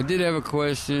here. I did have a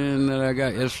question that I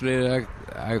got yesterday that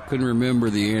I couldn't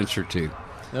remember the answer to.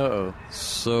 Uh-oh.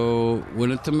 So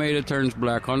when a tomato turns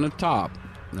black on the top,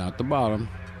 not the bottom,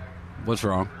 what's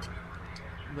wrong?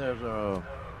 There's a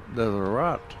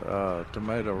rot,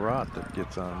 tomato rot that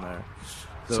gets on there.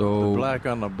 The black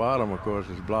on the bottom, of course,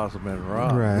 is blossoming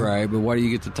rot. Right, but why do you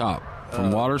get the top?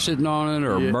 From water sitting on it,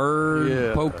 or a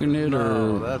bird poking it?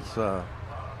 No, or that's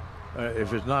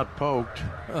if it's not poked.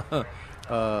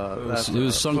 it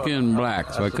was sunk in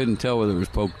black, so I couldn't tell whether it was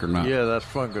poked or not. Yeah, that's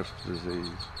fungus disease.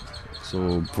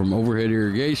 So from overhead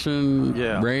irrigation,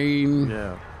 rain.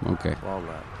 Yeah. Okay. All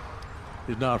that.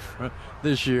 It's not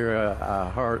this year.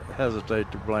 I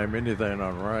hesitate to blame anything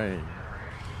on rain,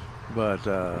 but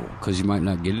because you might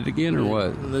not get it again, or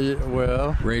what?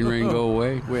 Rain go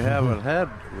away. We haven't had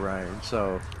rain,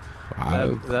 so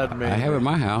that means I have it in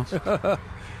my house.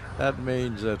 That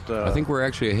means that I think we're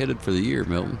actually headed for the year,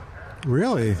 Milton.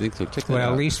 Really? I think so. Check that well,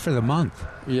 out. At least for the month.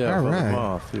 Yeah, all for right. the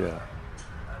month. Yeah,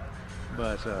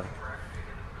 but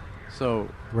so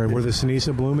were the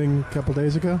Sinisa blooming a couple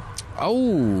days ago?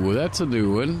 Oh, that's a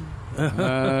new one.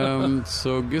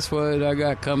 So guess what I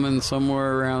got coming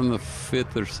somewhere around the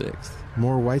 5th or 6th?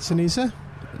 More white Sinisa?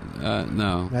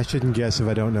 No. I shouldn't guess if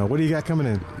I don't know. What do you got coming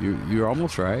in? You're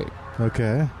almost right.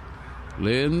 Okay.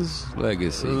 Lynn's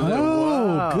Legacy.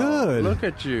 Oh, wow. good. Look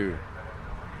at you.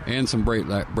 And some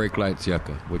Brake Lights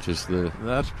Yucca, which is the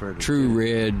that's pretty true good.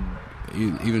 red,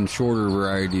 even shorter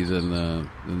variety than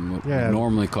what we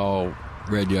normally call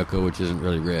red yucca, which isn't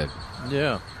really red.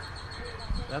 Yeah.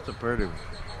 That's a pretty one.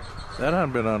 That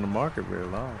hasn't been on the market very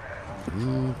long.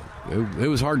 It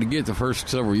was hard to get the first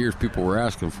several years. People were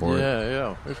asking for it.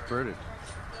 Yeah, it's pretty.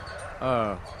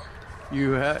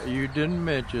 You didn't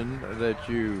mention that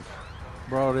you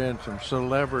brought in some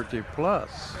Celebrity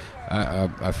Plus.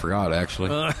 I forgot, actually.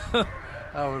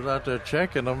 I was out there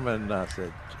checking them, and I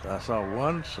saw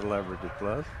one Celebrity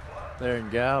Plus. They're in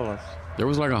gallons. There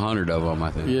was like 100 of them,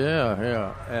 I think.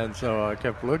 Yeah. And so I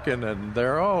kept looking, and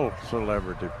they're all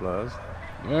Celebrity Plus.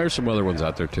 There's some other ones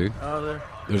out there, too. Are there?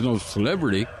 There's no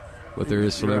Celebrity, but there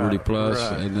is Celebrity Plus,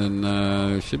 and then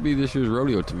it should be this year's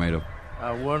Rodeo Tomato.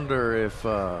 I wonder if,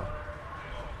 I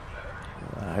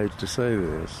hate to say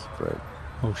this, but...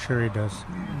 Oh, sure he does.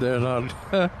 They're not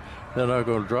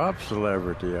going to drop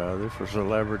Celebrity, are they, for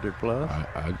Celebrity Plus?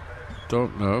 I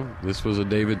don't know. This was a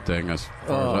David thing as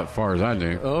far as I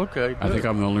knew. Okay, good. I think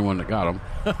I'm the only one that got them.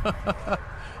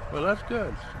 Well, that's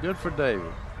good. Good for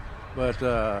David. But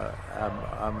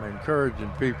I'm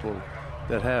encouraging people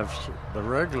that have the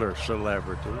regular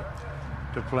Celebrity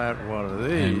to plant one of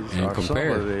these and or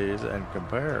compare. some of these and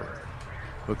compare,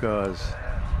 because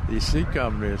these seed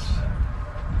companies.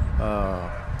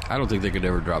 I don't think they could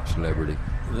ever drop Celebrity.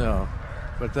 No,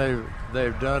 but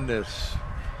they've done this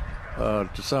to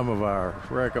some of our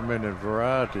recommended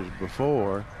varieties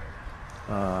before.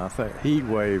 I think Heat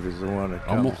Wave is the one that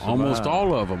comes to almost mind.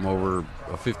 all of them over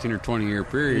a 15 or 20 year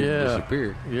period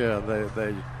disappeared. Yeah,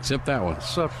 they except that one.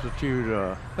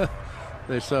 Substitute.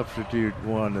 They substitute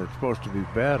one that's supposed to be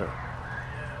better.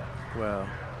 Well,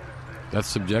 that's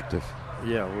subjective.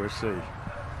 Yeah, we'll see.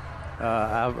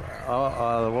 I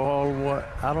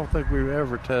don't think we've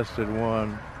ever tested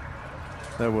one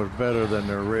that was better than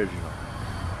the original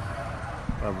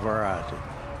variety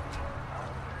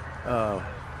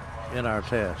in our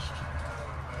test.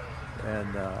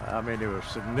 And I mean, it was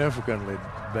significantly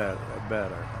better.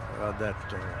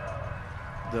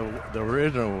 The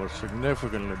original was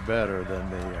significantly better than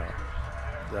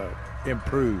the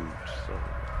improved. So,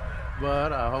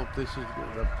 but I hope the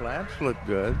plants look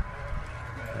good.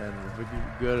 And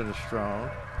good and strong.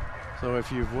 So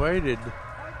if you've waited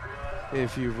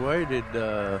this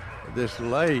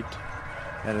late,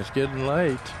 and it's getting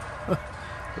late to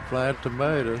plant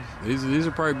tomatoes, these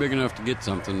are probably big enough to get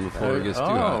something before it gets too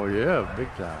hot. Oh yeah,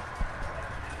 big time.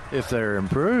 If they're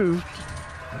improved,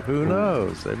 who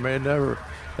knows? They may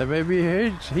be a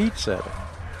heat setter.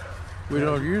 We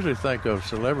don't usually think of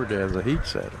Celebrity as a heat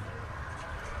setter,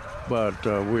 but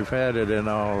we've had it in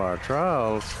all our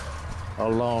trials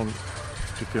along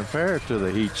to compare it to the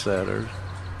heat setters,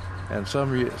 and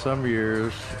some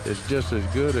years it's just as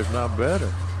good, if not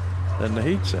better, than the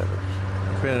heat setters,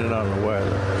 depending on the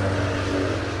weather.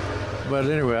 But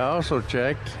anyway, I also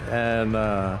checked, and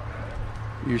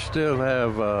you still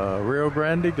have Rio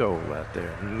Grande Gold out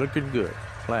there, looking good.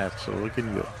 Plants are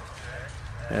looking good,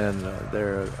 and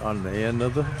they're on the end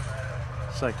of the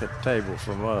second table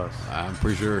from us. I'm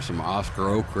pretty sure there's some Oscar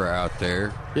okra out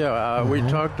there. Yeah, we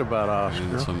talked about Oscar.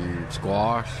 And some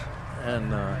squash.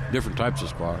 And different types of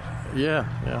squash. Yeah.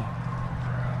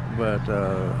 But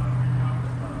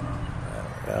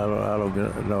I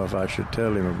don't know if I should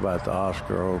tell him about the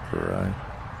Oscar okra, right?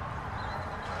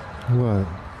 What?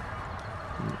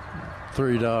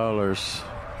 $3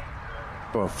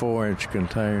 for a 4-inch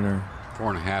container.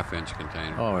 4.5-inch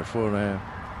container. Oh, it's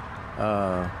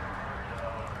 4.5.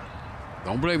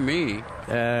 Don't blame me.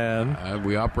 And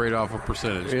we operate off a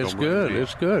percentage. It's good.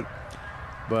 It's good.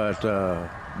 But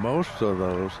most of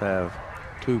those have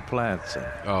 2 plants in.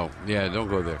 Oh, yeah, don't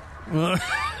go there.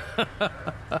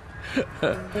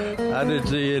 I didn't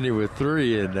see any with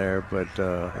 3 in there, but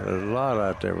there's a lot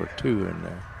out there with 2 in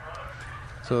there.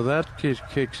 So that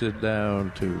kicks it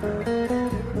down to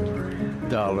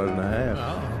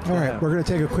 $1.50. All right, we're going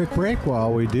to take a quick break.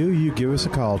 While we do, you give us a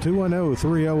call,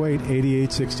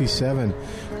 210-308-8867.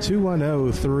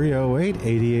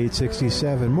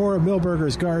 210-308-8867. More of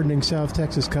Milberger's Gardening South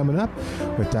Texas coming up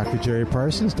with Dr. Jerry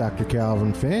Parsons, Dr.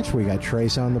 Calvin Finch. We got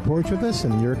Trace on the porch with us,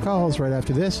 and your calls right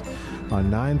after this on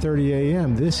 9:30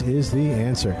 a.m. This is The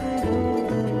Answer.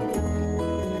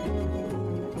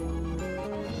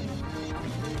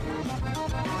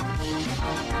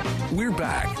 We're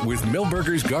back with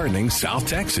Milberger's Gardening South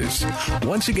Texas.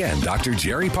 Once again, Dr.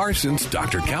 Jerry Parsons,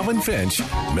 Dr. Calvin Finch,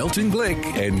 Milton Glueck,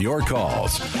 and your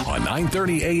calls on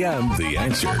 9:30 a.m. The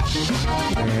Answer.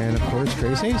 And, of course,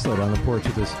 Trace Hazlett on the porch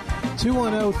with us.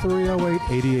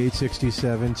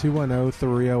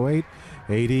 210-308-8867.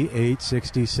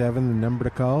 210-308-8867. The number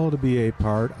to call to be a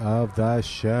part of the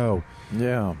show.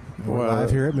 Yeah. We're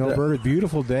live here at Milberger.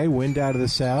 Beautiful day. Wind out of the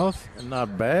south.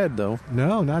 Not bad, though.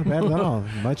 No, not bad at all.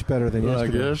 Much better than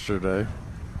yesterday. Like yesterday.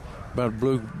 About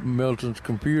blew Milton's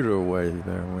computer away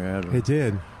there. We had it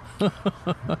did.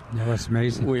 That was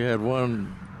amazing. We had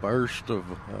one burst of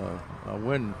a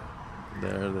wind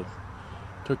there that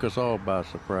took us all by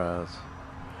surprise.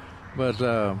 But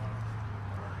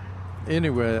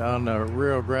anyway, on the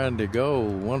Rio Grande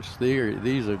Gold, once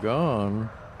these are gone,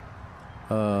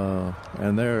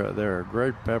 and they're a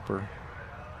great pepper.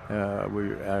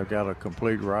 I've got a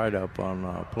complete write-up on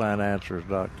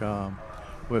plantanswers.com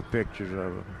with pictures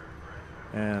of them.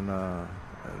 And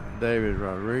David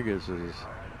Rodriguez is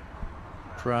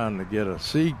trying to get a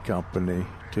seed company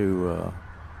to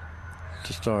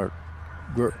start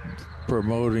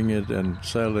promoting it and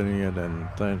selling it and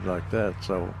things like that,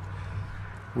 so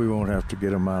we won't have to get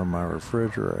them out of my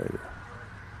refrigerator.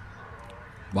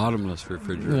 Bottomless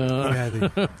refrigerator.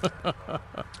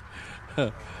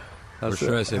 Or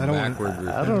should I say backward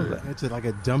refrigerator? It's like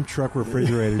a dump truck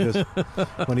refrigerator. Just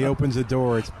when he opens the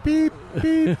door, it's beep,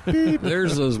 beep, beep.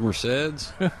 There's those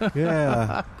Mercedes.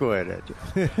 Yeah. Quit it.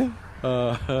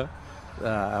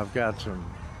 I've got some,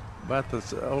 but the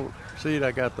seed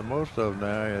I got the most of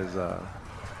now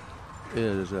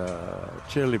is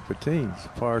chili patines,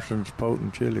 Parsons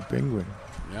Potent Chili Penguin.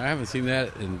 I haven't seen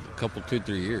that in a couple,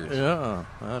 2-3 years. Yeah,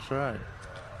 that's right.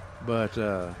 But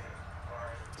so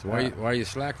why are you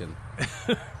slacking?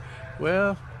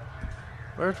 Well,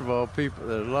 first of all, there's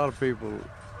a lot of people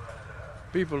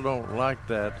don't like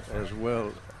that as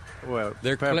well. Well,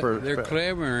 they're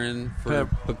clamoring for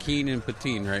Pekin and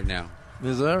Patine right now.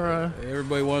 Is that right?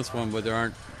 Everybody wants one, but there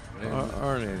aren't any.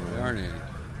 There aren't any.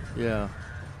 Yeah.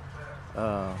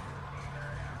 Well,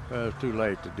 it's too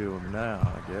late to do them now,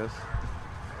 I guess.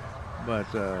 But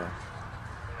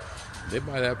they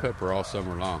buy that pepper all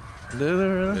summer long. Do they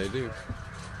really? They do.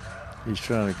 He's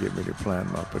trying to get me to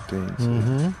plant my patines.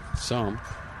 Mm-hmm. Some.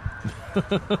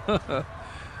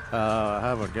 I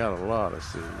haven't got a lot of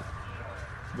seed.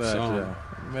 But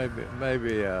maybe.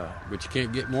 But you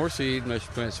can't get more seed unless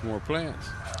you plant some more plants.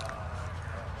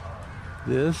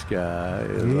 This guy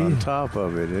is on top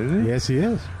of it, isn't he? Yes, he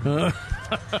is.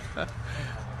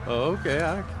 Okay,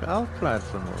 I'll plant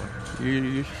some more.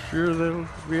 You sure that'll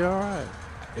be all right?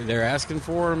 They're asking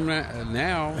for them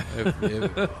now,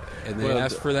 and they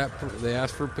ask for that. They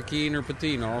ask for Pekin or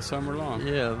Patine all summer long.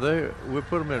 Yeah, we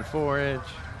put them in 4-inch,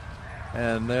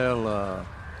 and they'll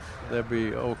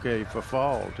be okay for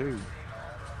fall too,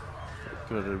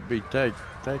 because it'll be take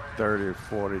 30 or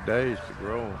 40 days to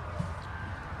grow them.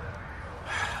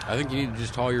 I think you need to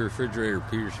just haul your refrigerator to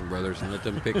Peterson Brothers and let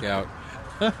them pick out.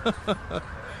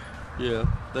 Yeah,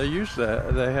 they used to.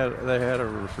 They had a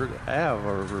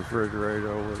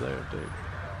refrigerator over there too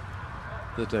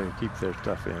that they keep their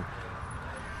stuff in.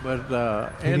 But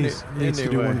needs to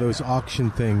do one of those auction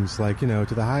things, like to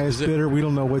the highest bidder. We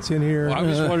don't know what's in here. Well, I'm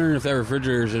just wondering if that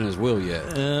refrigerator's in his will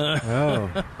yet. Oh,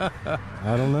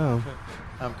 I don't know.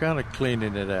 I'm kind of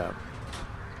cleaning it out,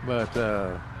 but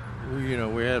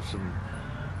we had some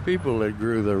people that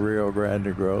grew the Rio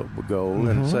Grande Gold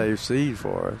and saved seed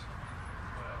for us.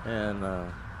 And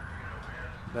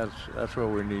that's what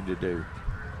we need to do.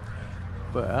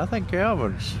 But I think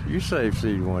Calvin's, you saved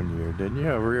seed one year, didn't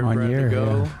you? Rio Grande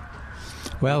Gold? Yeah.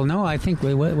 Well, no, I think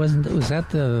was that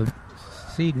the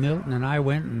seed Milton and I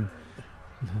went and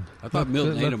I thought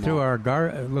Milton ate them through all.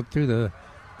 looked through the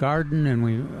garden, and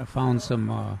we found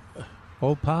some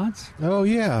old pods. Oh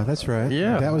yeah, that's right.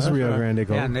 Yeah, that was that's Rio right. Grande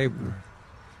Gold. Yeah, and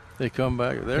they come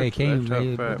back. they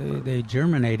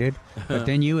germinated, but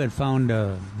then you had found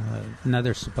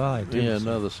another supply too. Yeah,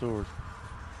 another source.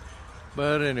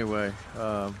 But anyway,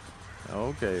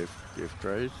 okay. If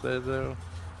Trey says that,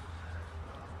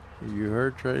 you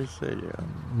heard Trey say yeah.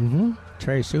 Mm-hmm.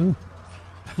 Trace who?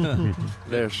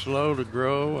 They're slow to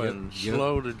grow and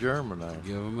slow to germinate.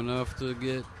 Give them enough to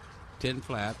get 10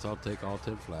 flats. I'll take all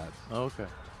 10 flats. Okay.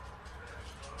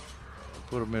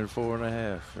 Put them in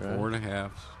 4.5. Right?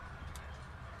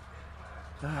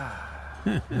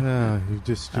 4.5. You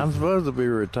just. I'm supposed to be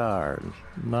retired,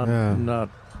 not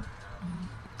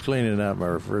cleaning out my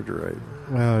refrigerator.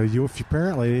 Well,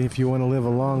 if you want to live a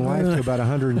long life to about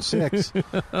 106,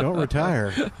 don't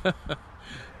retire.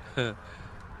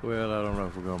 Well, I don't know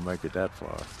if we're going to make it that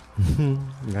far. I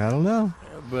don't know.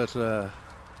 But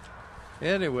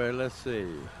anyway, let's see.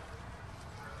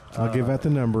 I'll give out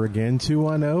the number again,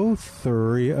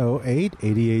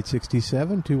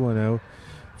 210-308-8867,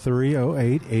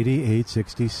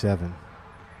 210-308-8867.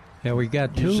 Yeah, we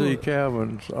got Did two. you see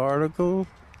Calvin's article,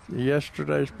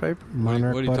 yesterday's paper?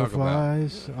 Monarch what are you talking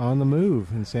butterflies on the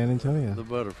move in San Antonio. The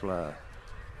butterfly.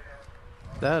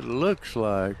 That looks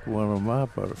like one of my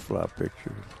butterfly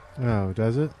pictures. Oh,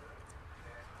 does it?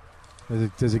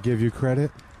 Does it give you credit?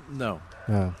 No.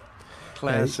 Oh.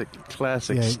 Classic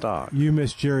stock. You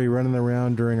missed Jerry running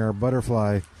around during our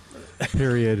butterfly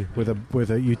period with a.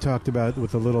 You talked about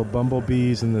with the little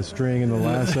bumblebees and the string and the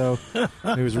lasso.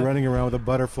 He was running around with a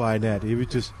butterfly net.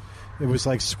 It was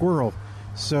like squirrel.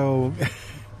 So,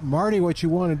 Marty, what you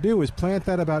want to do is plant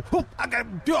that about. Oh, I got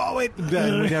to do it. We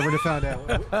never found out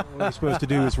what we're supposed to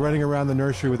do is running around the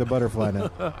nursery with a butterfly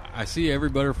net. I see every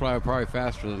butterfly probably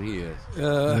faster than he is.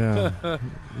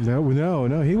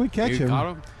 No, he would catch You him.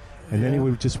 caught him? And then he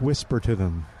would just whisper to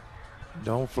them.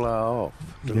 Don't fly off.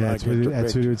 Yeah, that's what he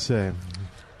would say.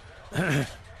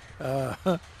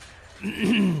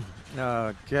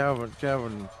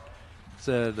 Calvin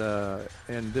said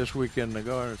in This Week in the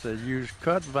Garden, said use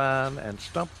cut vine and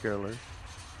stump killers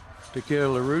to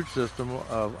kill the root system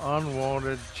of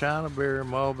unwanted China berry,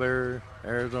 mulberry,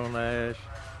 Arizona ash,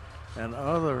 and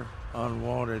other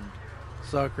unwanted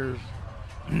suckers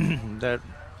that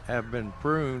have been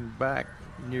pruned back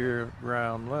near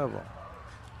ground level.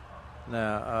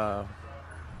 Now,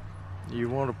 you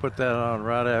want to put that on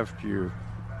right after you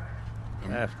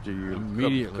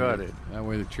immediately cut it. That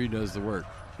way the tree does the work.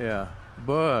 Yeah,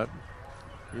 but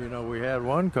we had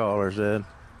one caller said,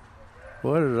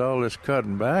 "What is all this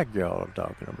cutting back y'all are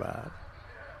talking about?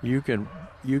 You can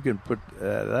put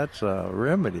that's a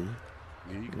remedy."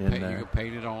 You can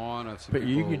paint it on. But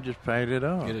you can just paint it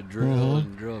on. Get a drill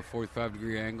and drill a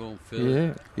 45-degree angle and fill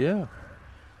it. Yeah.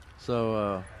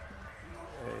 So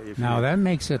that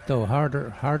makes it though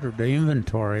harder to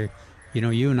inventory.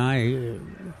 You and I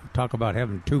talk about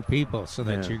having two people so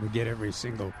that you can get every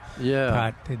single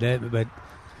pot. But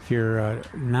if you're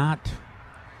not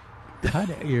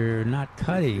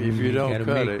cutting. If you don't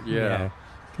cut it,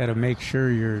 got to make sure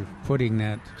you're putting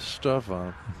that stuff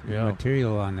on,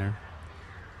 material on there.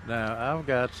 Now I've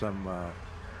got some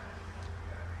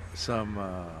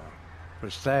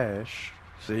pistache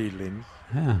seedlings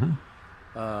coming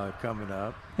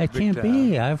up. That can't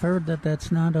be. I've heard that's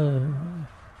not a.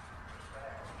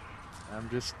 I'm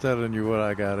just telling you what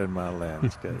I got in my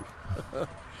landscape.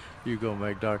 You gonna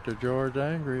make Dr. George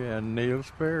angry and Neil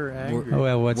Sperry angry.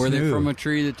 Were they from a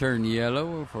tree that turned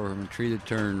yellow or from a tree that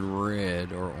turned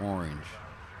red or orange?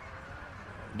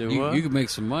 You could make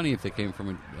some money if they came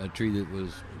from a tree that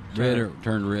was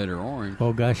turned red or orange.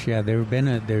 Oh gosh, yeah, there've been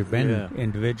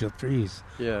individual trees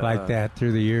like that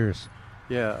through the years.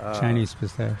 Yeah, Chinese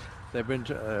pistache. They've been.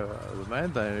 The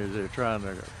main thing is they're trying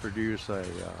to produce a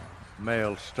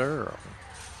male sterile,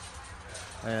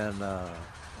 and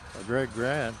Greg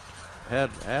Grant has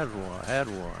one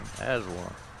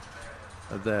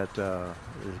that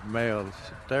is male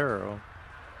sterile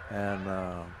and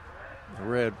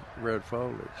red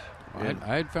foliage.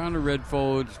 I had found a red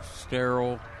foliage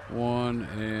sterile one,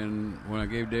 and when I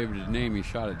gave David his name, he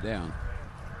shot it down.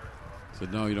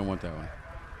 Said, "No, you don't want that one."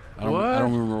 I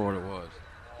don't remember what it was.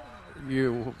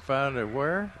 You found it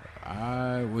where?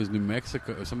 I was New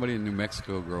Mexico. Somebody in New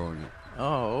Mexico growing it.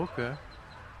 Oh, okay.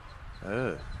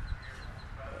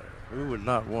 Who would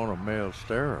not want a male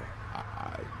sterile?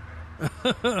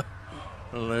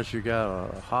 Unless you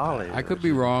got a holly. I could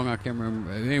be wrong. I can't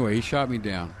remember. Anyway, he shot me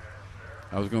down.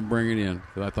 I was going to bring it in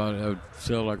because I thought it would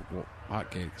sell like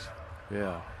hotcakes.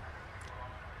 Yeah.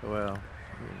 Well,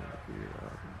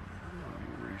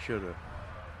 we should have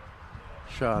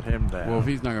shot him down. Well, if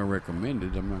he's not going to recommend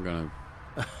it, I'm not going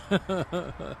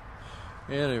to.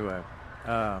 Anyway,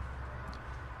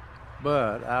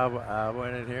 but I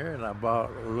went in here and I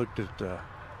looked at the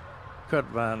cut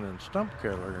vine and stump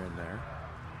killer in there,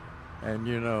 and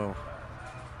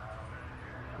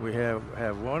we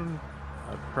have one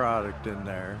product in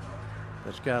there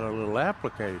that's got a little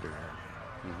applicator in it.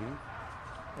 Mm-hmm.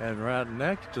 And right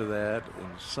next to that, in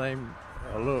the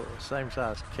same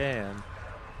size can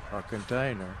or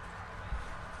container,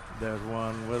 there's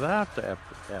one without the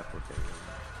applicator.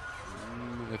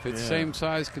 If it's same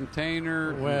size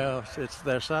container, well,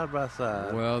 they're side by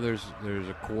side. Well, there's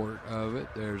a quart of it,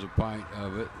 there's a pint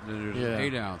of it, then there's an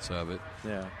 8 ounce of it.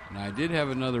 Yeah. And I did have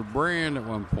another brand at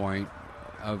one point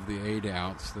of the 8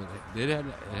 ounce that it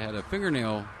had a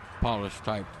fingernail polish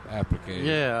type applicator.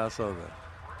 Yeah, I saw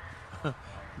that.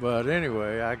 But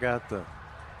anyway, I got the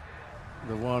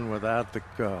one without the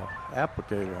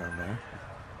applicator on there,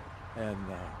 and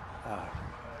I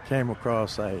came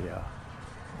across an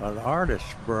artist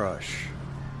brush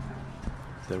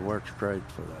that works great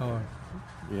for that. Oh,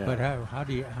 yeah. But how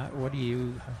do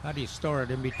you store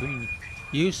it in between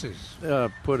uses? I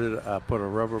put a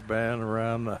rubber band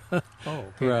around the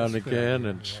around the can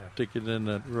and stick it in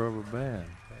that rubber band.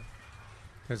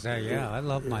 Because I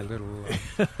love my little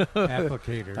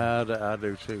applicator. I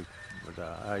do too, but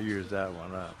I use that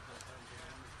one up.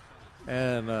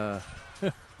 And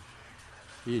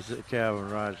Calvin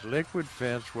writes, liquid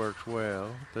fence works well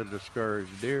to discourage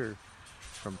deer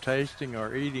from tasting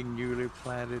or eating newly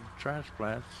planted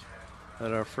transplants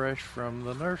that are fresh from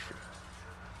the nursery.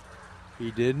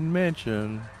 He didn't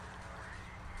mention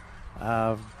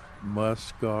I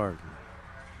must garden.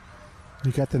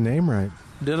 You got the name right.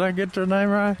 Did I get the name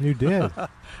right? You did.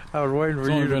 I was waiting for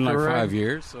you to been like correct. 5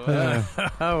 years. So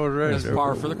I was ready. That's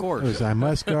par for the course. It was, I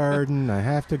must garden. I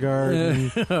have to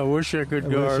garden. I wish I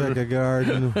could garden. I wish I could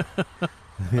garden.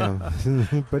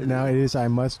 Yeah. But now it is I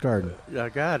must garden. I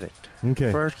got it.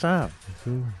 Okay. First time.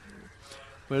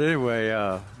 But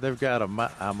anyway, they've got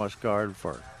I must garden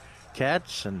for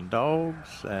cats and dogs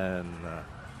and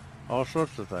all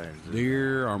sorts of things.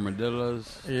 Deer,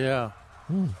 armadillos. Yeah.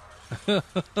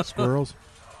 Squirrels.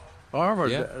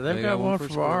 They've got one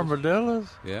for armadillos?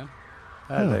 Yeah.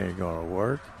 That ain't going to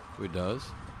work. It does.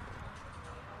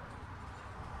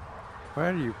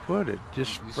 Where do you put it?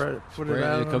 Just put it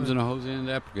out? It comes in a hose and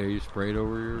applicator. You spray it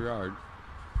over your yard.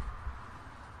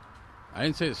 I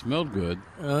didn't say it smelled good.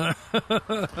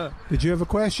 Did you have a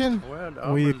question? Well,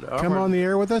 will you come on the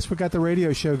air with us? We got the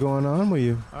radio show going on. Will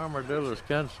you? Armadillos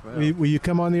can smell. Will you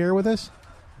come on the air with us?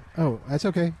 Oh, that's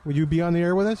okay. Will you be on the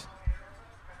air with us?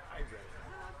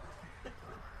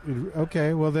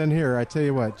 Okay, well then here, I tell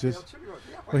you what,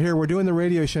 here, we're doing the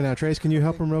radio show now. Trace, can you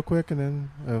help him real quick? And then,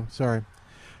 oh, sorry.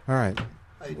 All right.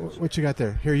 What you got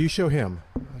there? Here, you show him.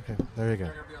 Okay, there you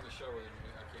go.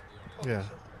 Yeah.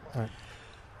 All right.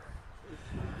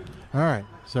 All right,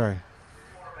 sorry.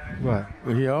 What?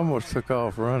 He almost took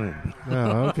off running.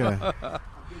 Oh, okay.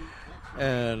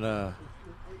 And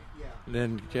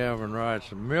then Calvin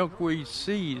writes, milkweed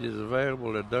seed is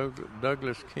available at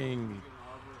Douglas King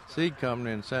Seed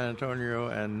Company in San Antonio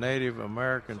and Native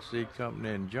American Seed Company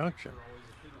in Junction.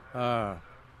 Do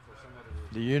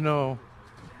you know,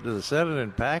 do they sell it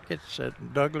in packets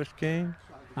at Douglas King?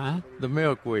 Huh? The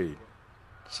milkweed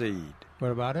seed.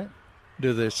 What about it?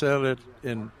 Do they sell it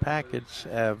in packets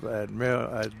at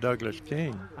Douglas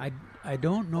King? I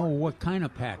don't know what kind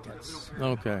of packets.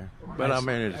 Okay, but I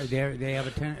mean, they have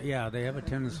a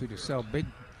tendency to sell big.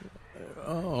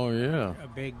 Oh yeah. A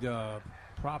big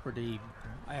property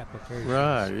applications.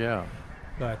 Right. Yeah.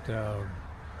 But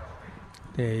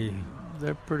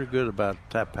they're pretty good about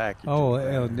that package. Oh,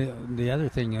 the other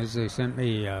thing is they sent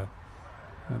me a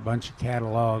bunch of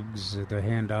catalogs to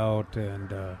hand out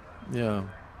and yeah.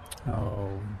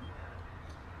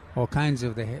 All kinds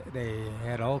of they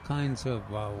had all kinds of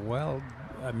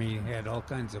had all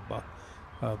kinds of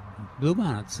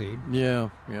bluebonnet seed. Yeah.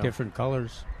 Different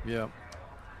colors. Yeah.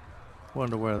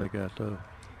 Wonder where they got those.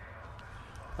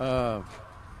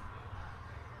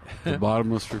 The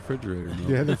bottomless refrigerator. No?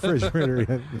 Yeah, the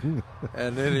refrigerator.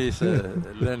 And then he said,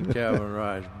 then Calvin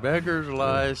writes, beggar's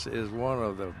lice is one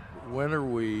of the winter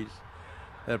weeds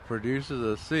that produces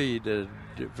a seed that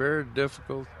is very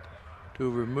difficult to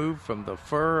remove from the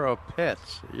fur of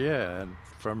pets. Yeah, and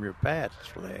from your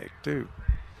pet's leg, too.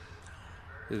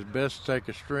 It's best to take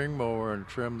a string mower and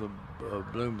trim the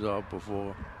blooms off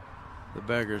before the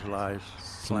beggar's lice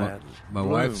plants. My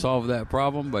wife solved that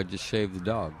problem by just shave the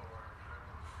dog.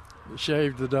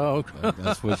 Shave the dog?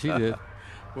 That's what she did.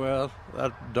 Well,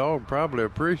 that dog probably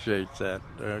appreciates that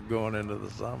going into the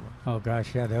summer. Oh,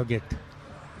 gosh, yeah, they'll get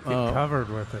covered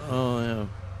with it. Oh, yeah.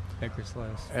 Baker's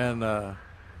lettuce. And that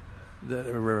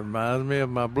reminds me of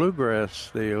my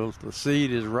bluegrass deals. The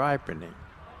seed is ripening.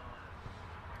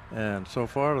 And so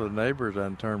far, the neighbors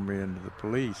done turned me into the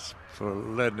police for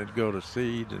letting it go to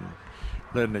seed and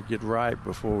letting it get ripe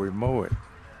before we mow it.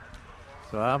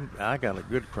 So I got a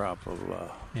good crop of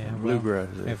bluegrass.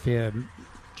 Well, if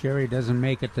Jerry doesn't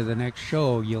make it to the next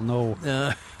show, you'll know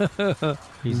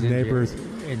he's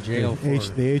in jail for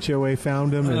it. The HOA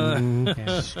found him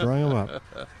and strung him up.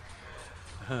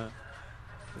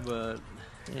 But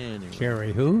anyway.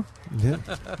 Jerry who?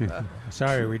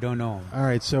 Sorry, we don't know him. All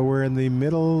right, so we're in the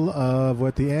middle of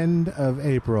the end of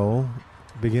April,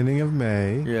 beginning of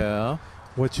May. Yeah.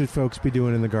 What should folks be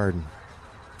doing in the garden?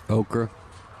 Okra.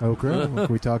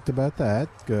 We talked about that.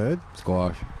 Good.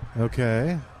 Squash.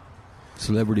 Okay.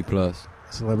 Celebrity Plus.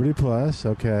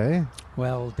 Okay.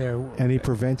 Well, any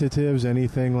preventatives?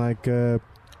 Anything like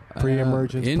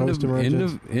pre-emergence,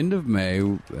 post-emergence? End of May,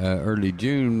 early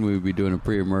June, we'll be doing a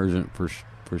pre-emergent for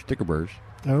sticker burrs.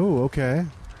 Oh, okay.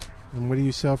 And what do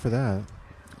you sell for that?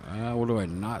 What do I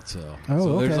not sell? Oh, so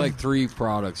okay. There's like 3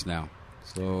 products now.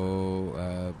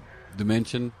 So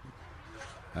Dimension,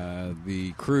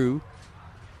 the Crew,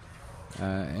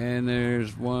 and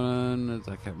there's one,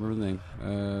 I can't remember the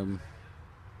name.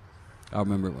 I'll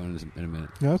remember it in a minute.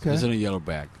 Okay. It's in a yellow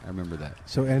bag. I remember that.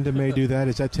 So end of May do that.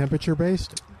 Is that temperature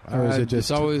based? Or is it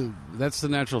just it's always, that's the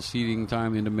natural seeding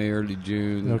time, into May, early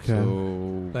June. Okay.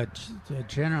 So, but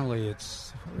generally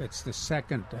it's the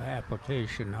second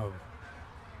application of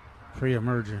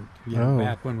pre-emergent.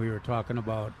 Back when we were talking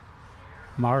about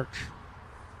March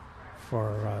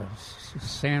for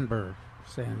sand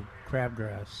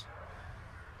crabgrass,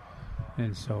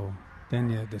 and so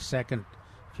then the second,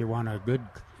 if you want a good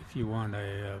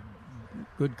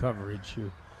coverage,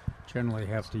 you generally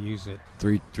have to use it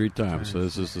three times. So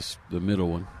this is the middle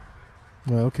one.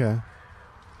 Well, okay.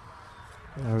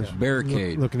 I was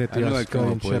Barricade. Looking at the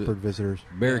Australian Shepherd visitors.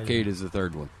 Barricade is the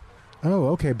third one. Oh,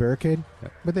 okay, Barricade.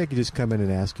 Yep. But they could just come in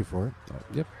and ask you for it.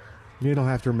 Yep. You don't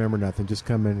have to remember nothing. Just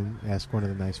come in and ask one of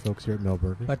the nice folks here at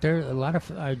Milberger. But there are a lot of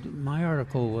my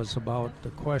article was about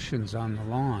the questions on the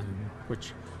lawn,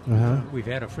 which we've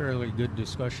had a fairly good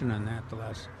discussion on that the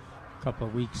last couple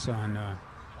of weeks on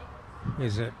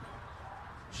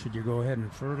should you go ahead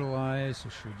and fertilize, or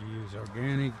should you use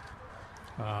organic,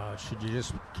 should you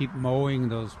just keep mowing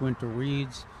those winter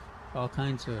weeds, all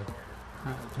kinds of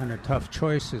kind of tough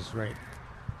choices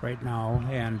right now.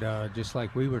 And just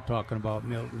like we were talking about,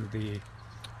 Milton, the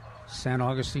San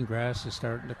Augustine grass is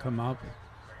starting to come up.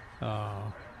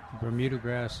 Bermuda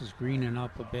grass is greening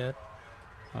up a bit.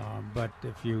 But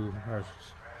if you are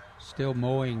still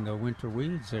mowing the winter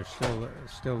weeds, they're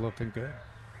still looking good.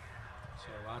 So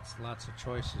lots of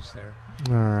choices there.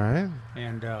 All right.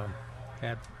 And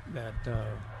the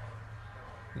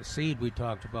seed we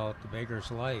talked about, the Baker's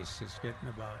lice, is getting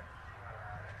about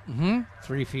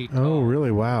 3 feet tall. Oh, really?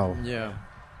 Wow. Yeah.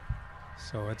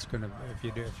 So it's gonna,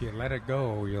 if you let it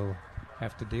go, you'll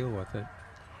have to deal with it,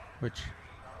 which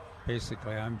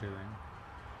basically I'm doing.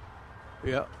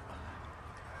 Yeah.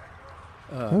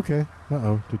 Okay.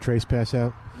 Uh-oh. Did Trace pass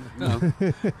out? No.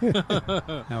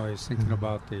 No, I was thinking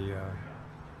about the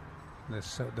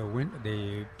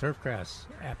turfgrass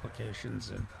applications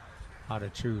and how to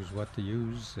choose what to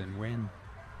use and when.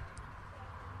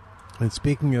 And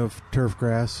speaking of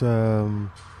turfgrass,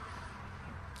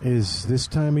 is this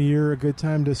time of year a good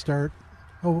time to start?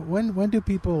 Oh, when do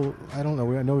people? I don't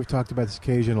know. I know we've talked about this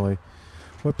occasionally.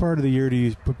 What part of the year do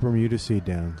you put Bermuda seed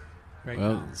down?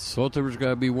 Soil temperature's got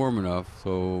to be warm enough.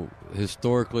 So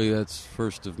historically, that's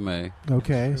 1st of May.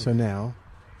 Okay, so now,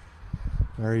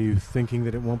 are you thinking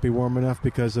that it won't be warm enough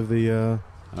because of the I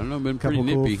don't know, been couple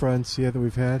pretty cool nippy fronts that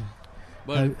we've had?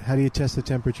 But how do you test the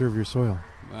temperature of your soil?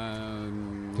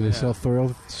 Do they sell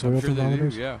soil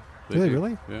thermometers? Yeah. Do they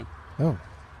really? Yeah. Oh.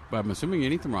 But I'm assuming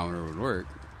any thermometer would work.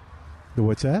 The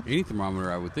what's that? Any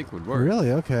thermometer I would think would work.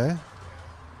 Really? Okay.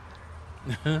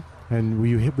 And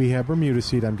we have Bermuda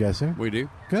seed, I'm guessing. We do.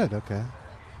 Good, okay.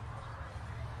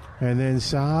 And then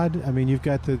sod, I mean, you've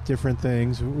got the different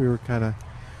things. We were kind of,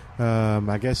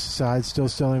 I guess sod's still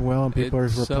selling well and people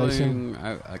it's are replacing.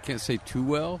 I can't say too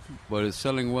well, but it's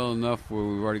selling well enough where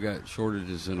we've already got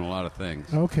shortages in a lot of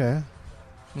things. Okay.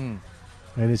 And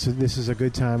this is a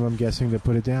good time, I'm guessing, to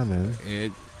put it down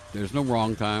then. There's no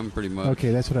wrong time, pretty much.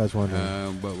 Okay, that's what I was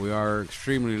wondering. But we are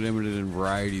extremely limited in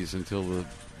varieties until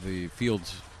the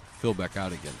fields fill back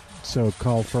out again. So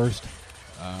call first?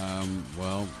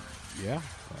 Well, yeah.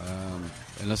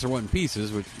 Unless they're wanting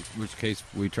pieces, which case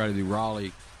we try to do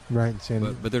Raleigh Right.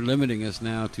 But they're limiting us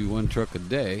now to 1 truck a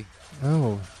day.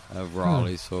 Oh. Of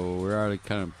Raleigh, so we're already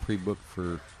kind of pre-booked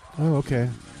for. Oh, okay.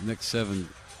 Next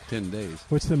 7-10 days.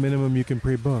 What's the minimum you can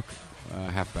pre-book?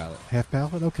 Half pallet. Half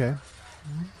pallet. Okay.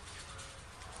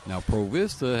 Now Pro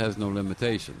Vista has no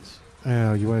limitations.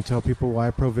 You want to tell people why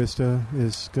Pro Vista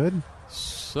is good?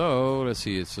 So let's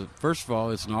see. First of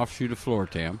all, it's an offshoot of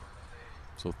Floratam.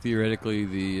 So theoretically,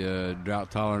 the drought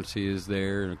tolerance is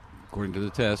there. According to the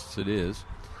tests, it is.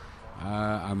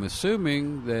 I'm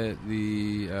assuming that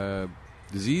the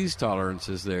disease tolerance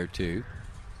is there too,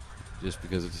 just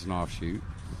because it's an offshoot.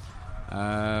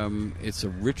 It's a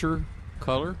richer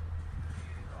color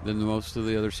than most of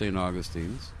the other St.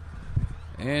 Augustines,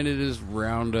 and it is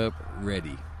Roundup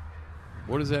ready.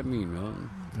 What does that mean,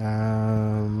 Milton?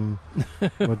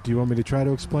 Well, do you want me to try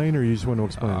to explain, or you just want to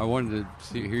explain? I wanted to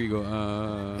see. Here you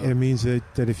go. It means that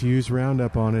if you use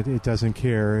Roundup on it, it doesn't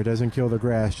care. It doesn't kill the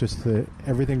grass, just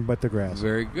everything but the grass.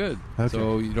 Very good. Okay.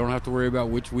 So you don't have to worry about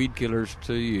which weed killers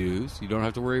to use. You don't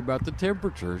have to worry about the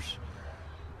temperatures,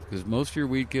 because most of your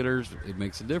weed killers, it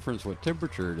makes a difference what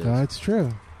temperature it is. That's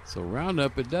true. So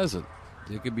Roundup, it doesn't.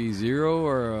 It could be 0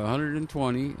 or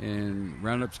 120, and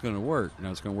Roundup's going to work. Now,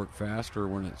 it's going to work faster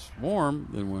when it's warm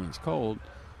than when it's cold.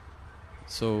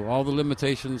 So all the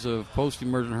limitations of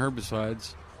post-emergent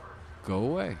herbicides go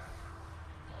away.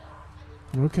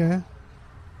 Okay.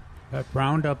 That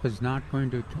Roundup is not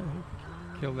going to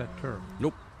kill that turf.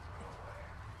 Nope.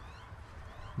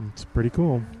 It's pretty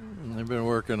cool. They've been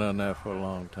working on that for a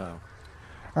long time.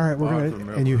 All right, we're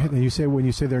gonna. And you say when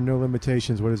you say there are no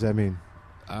limitations, what does that mean?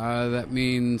 That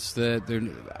means that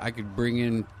I could bring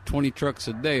in 20 trucks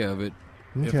a day of it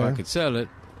if I could sell it,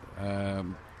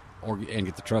 and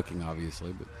get the trucking,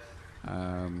 obviously. But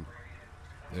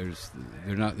there's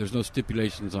no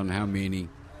stipulations on how many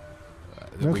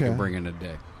that we can bring in a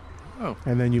day. Oh,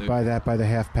 and then you buy that by the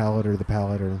half pallet or the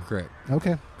pallet, or correct.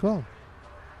 Okay, cool.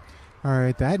 All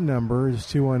right, that number is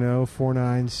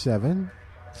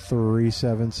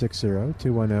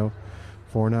 210-497-3760.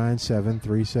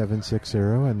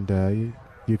 210-497-3760, and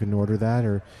you can order that,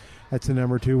 or that's the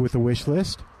number 2 with the wish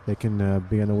list. They can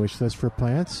be on the wish list for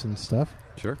plants and stuff.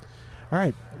 Sure. All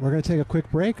right, we're going to take a quick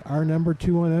break. Our number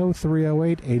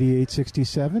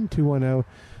 210-308-8867,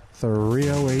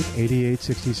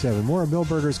 210-308-8867. More of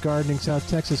Milberger's Gardening South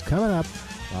Texas coming up,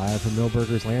 live from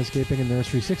Milberger's Landscaping and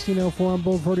Nursery, 1604 on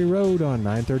Boulevard Road on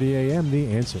 9:30 a.m.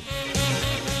 The Answer.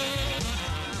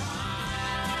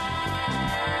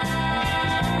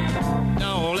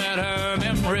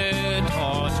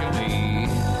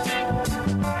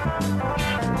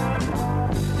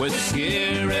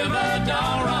 Whiskey River,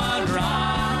 don't run dry.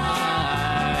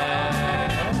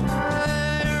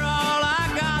 You're all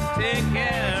I got, take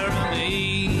care of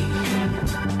me.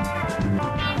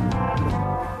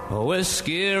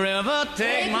 Whiskey River,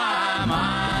 take my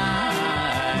mind.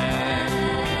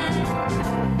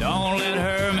 Don't let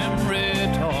her memory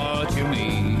torture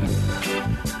me.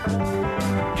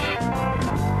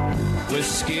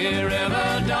 Whiskey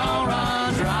River, don't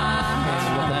run dry.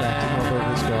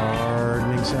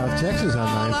 South Texas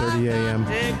on 9:30 a.m.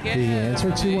 The Answer,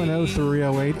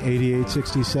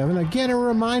 210-308-8867. Again, a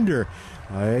reminder,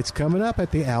 it's coming up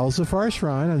at the Al-Zafar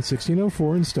Shrine on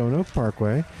 1604 in Stone Oak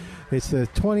Parkway. It's the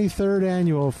 23rd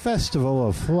Annual Festival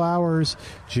of Flowers,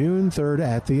 June 3rd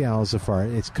at the Al-Zafar.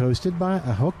 It's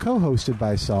co-hosted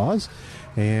by Saws,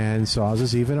 and Saws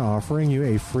is even offering you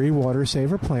a free water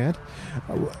saver plant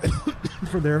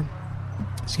for their,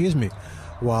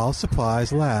 while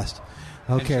supplies last.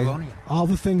 Okay, all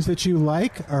the things that you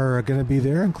like are going to be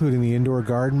there, including the indoor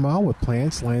garden mall with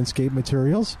plants, landscape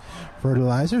materials,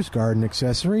 fertilizers, garden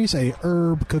accessories, a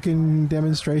herb cooking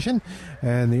demonstration,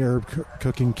 and the herb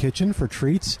cooking kitchen for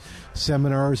treats,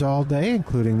 seminars all day,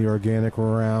 including the organic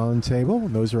round table.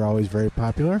 Those are always very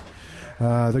popular.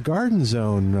 The garden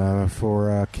zone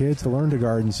for kids, the Learn to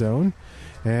Garden zone,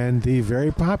 and the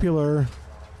very popular...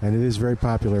 And it is very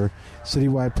popular,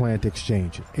 Citywide Plant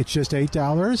Exchange. It's just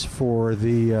 $8 for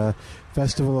the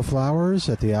Festival of Flowers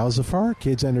at the Al-Zafar.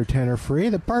 Kids under 10 are free.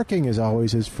 The parking is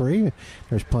always free.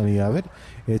 There's plenty of it.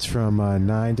 It's from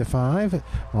 9 to 5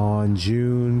 on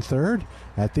June 3rd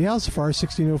at the Al-Zafar,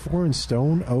 1604 in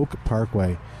Stone Oak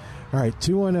Parkway. All right,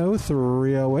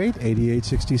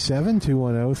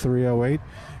 210-308-8867,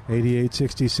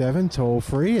 210-308-8867, toll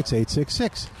free. It's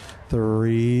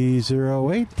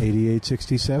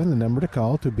 866-308-8867, the number to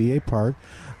call to be a part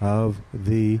of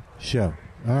the show.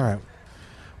 All right.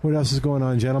 What else is going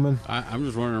on, gentlemen? I'm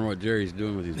just wondering what Jerry's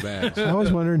doing with these bags. I was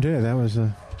wondering, too. That was...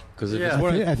 Because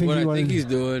what I think he's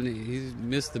doing, he's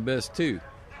missed the best, too.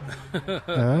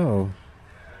 Oh.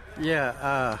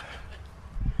 Yeah,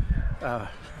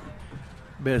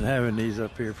 been having these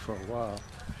up here for a while.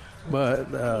 But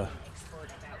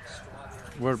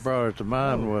what brought it to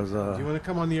mind was... do you want to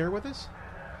come on the air with us?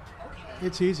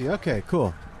 It's easy. Okay,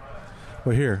 cool.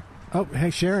 We're here. Oh,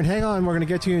 hey, Sharon, hang on. We're going to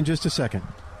get to you in just a second.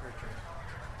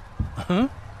 Huh?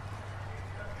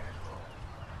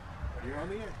 You're on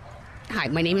the air. Hi,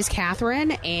 my name is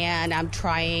Catherine, and I'm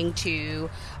trying to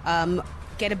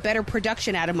get a better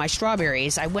production out of my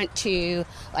strawberries. I went to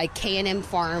like K&M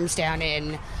Farms down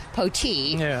in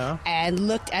Poteet and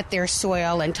looked at their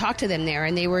soil and talked to them there,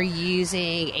 and they were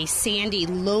using a sandy,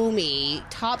 loamy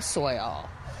topsoil.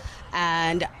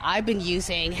 And I've been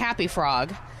using Happy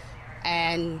Frog,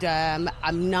 and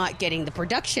I'm not getting the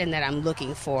production that I'm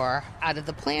looking for out of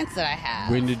the plants that I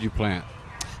have. When did you plant?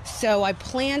 So I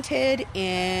planted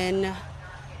in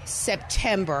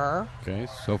September. Okay,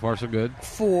 so far so good.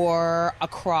 For a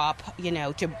crop,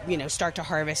 to start to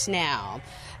harvest now.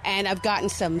 And I've gotten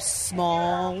some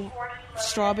small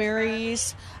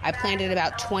strawberries. I planted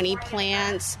about 20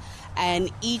 plants,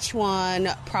 and each one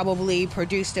probably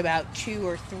produced about 2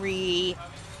 or 3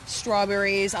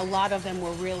 strawberries. A lot of them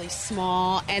were really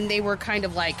small, and they were kind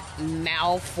of like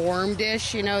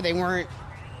malformed-ish, they weren't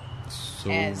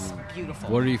as beautiful.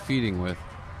 What are you feeding with?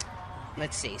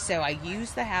 Let's see. So I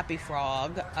use the Happy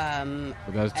Frog as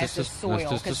the soil. That's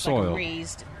just the soil. Like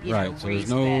raised, right. So there's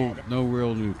no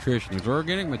real nutrition. There's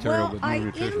organic material, but no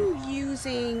nutrition. I am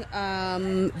using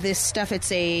this stuff. It's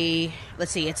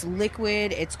it's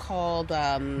liquid. It's called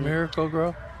Miracle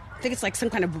Grow. I think it's like some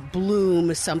kind of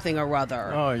bloom something or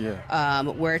other. Oh, yeah.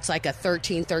 Where it's like a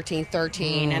 13, 13,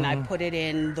 13, and I put it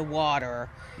in the water.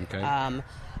 Okay.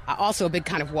 Also a big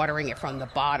kind of watering it from the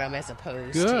bottom as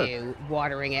opposed to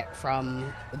watering it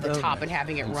from the top and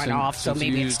having it run off, so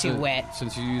maybe it's too wet.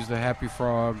 Since you use the Happy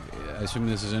Frog, I assume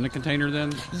this is in a container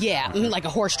then? Yeah, like a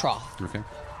horse trough. Okay.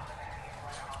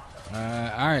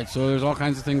 All right, so there's all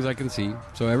kinds of things I can see.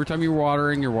 So every time you're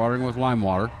watering with lime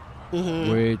water,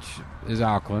 which is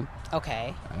alkaline.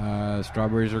 Okay.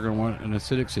 Strawberries are going to want an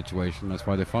acidic situation. That's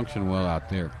why they function well out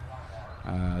there.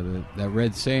 That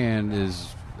red sand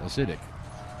is acidic.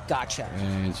 Gotcha.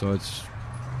 And so it's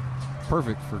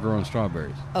perfect for growing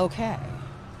strawberries. Okay.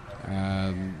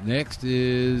 Next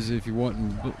is if you want...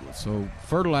 So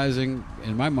fertilizing,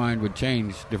 in my mind, would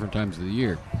change different times of the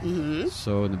year. Mm-hmm.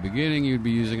 So in the beginning, you'd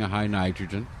be using a high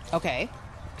nitrogen. Okay.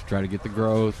 To try to get the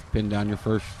growth, pin down your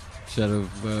first set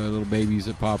of little babies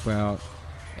that pop out.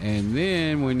 And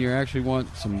then when you actually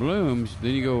want some blooms,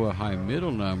 then you go a high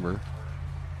middle number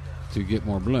to get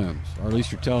more blooms. Or at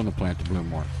least you're telling the plant to bloom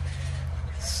more.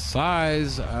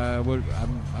 Size,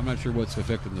 I'm not sure what's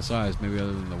affecting the size, maybe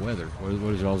other than the weather.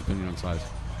 What is y'all's opinion on size?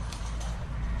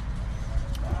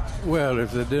 Well,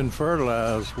 if they didn't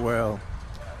fertilize well,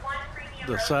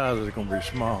 the size is going to be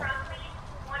small.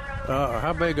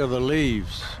 How big are the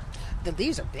leaves? The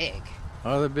leaves are big.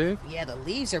 Are they big? Yeah, the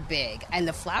leaves are big, and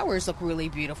the flowers look really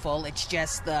beautiful. It's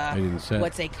just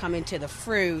once they come into the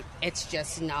fruit, it's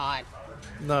just not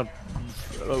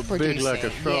big like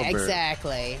a strawberry. Yeah,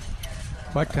 exactly.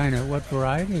 What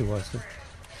variety was it?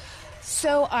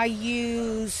 So I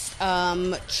use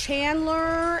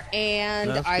Chandler,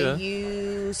 and I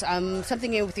use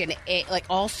something with like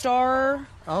All-Star.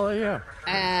 Oh, yeah.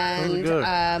 And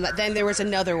then there was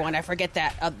another one. I forget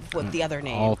what the other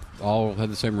name. All had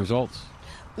the same results?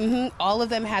 Mm-hmm. All of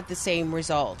them had the same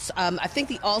results. I think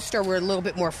the All-Star were a little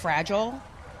bit more fragile.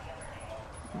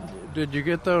 Did you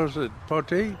get those at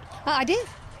Poteet? I did.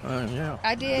 Yeah,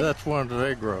 I did. That's one that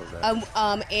they grow there.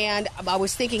 And I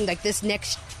was thinking, like, this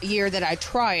next year that I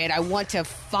try it, I want to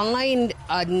find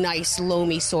a nice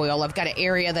loamy soil. I've got an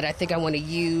area that I think I want to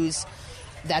use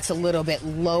that's a little bit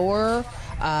lower,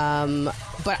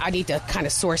 but I need to kind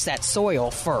of source that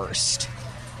soil first.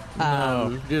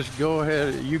 No, just go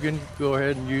ahead. You can go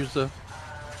ahead and use the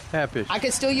Happy. I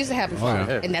can still use the Happy Farm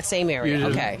in that same area.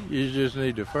 You just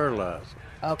need to fertilize it.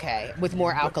 Okay, with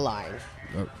more alkaline.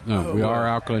 No, we are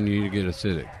alkaline. You need to get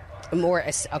acidic. More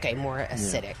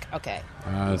acidic. Yeah. Okay.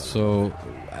 So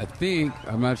I think,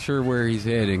 I'm not sure where he's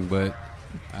heading, but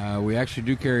we actually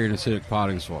do carry an acidic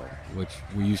potting soil, which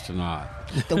we used to not.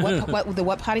 The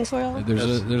what potting soil?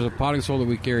 There's a potting soil that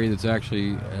we carry that's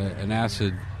actually an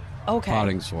acid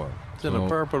potting soil. It's in a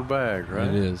purple bag, right?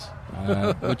 It is.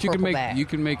 But you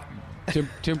can make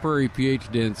temporary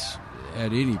pH dents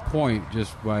at any point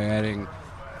just by adding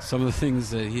some of the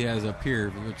things that he has up here,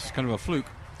 which is kind of a fluke.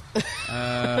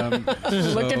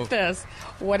 Look at this.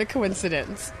 What a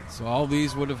coincidence. So all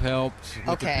these would have helped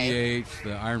with the pH.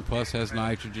 The Iron Plus has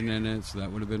nitrogen in it, so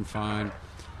that would have been fine.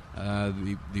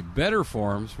 The better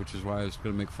forms, which is why I was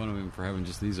going to make fun of him for having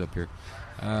just these up here,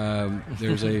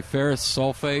 there's a ferrous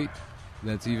sulfate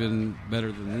that's even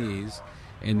better than these.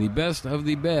 And the best of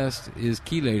the best is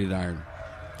chelated iron.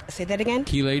 Say that again?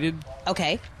 Chelated.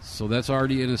 Okay. So that's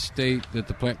already in a state that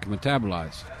the plant can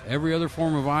metabolize. Every other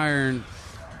form of iron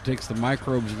takes the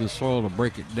microbes in the soil to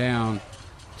break it down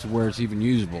to where it's even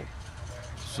usable.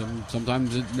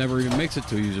 Sometimes it never even makes it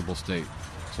to a usable state.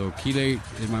 So chelate,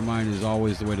 in my mind, is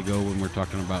always the way to go when we're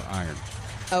talking about iron.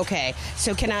 Okay,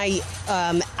 so can I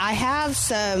have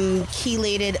some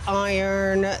chelated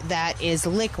iron that is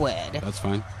liquid. That's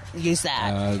fine. Use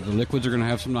that. The liquids are going to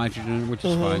have some nitrogen in it, which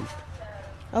is fine.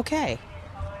 Okay.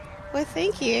 Well,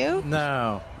 thank you.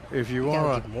 Now, if you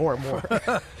want more and more.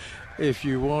 If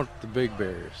you want the big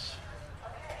berries.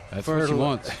 That's what you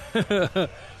want.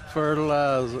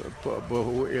 Fertilize,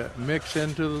 mix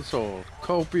into the soil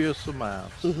copious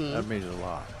amounts. That means a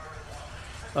lot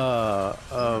of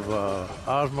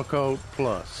Osmocote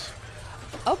Plus.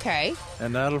 Okay.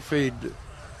 And that'll feed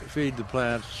the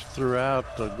plants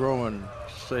throughout the growing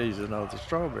season of the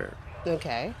strawberry.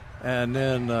 Okay. And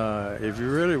then if you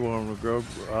really want them to grow,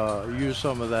 use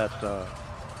some of that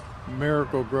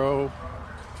Miracle Grow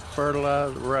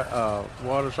fertilizer,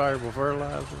 water-soluble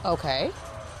fertilizer. Okay.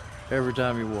 Every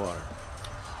time you water.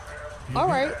 All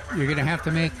right. You're going to have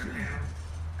to make...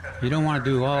 You don't want to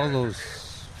do all those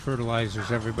fertilizers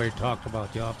everybody talked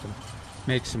about. You have to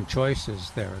make some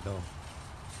choices there, though.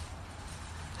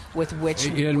 With which...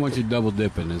 He didn't want you double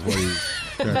dipping, is what he's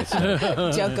trying to say.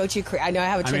 Don't go too crazy. I know I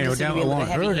have a tendency to be a little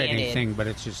heavy-handed. It won't hurt anything, but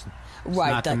it's just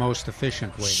not the most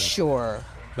efficient way. Sure.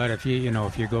 But if you go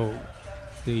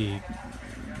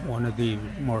one of the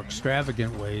more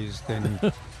extravagant ways, then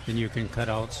you can cut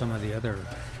out some of the other.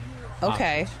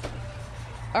 Okay. options.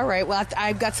 All right. Well,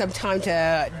 I've got some time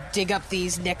to dig up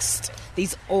these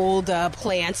old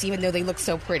plants, even though they look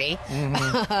so pretty,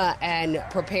 and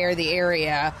prepare the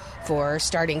area for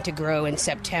starting to grow in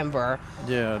September.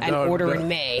 Yeah. And order in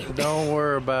May. Don't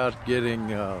worry about getting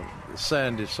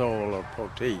sandy soil or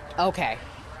poteet. Okay.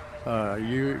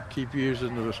 You keep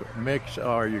using this mix,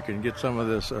 or you can get some of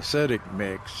this acidic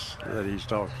mix that he's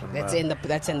talking about.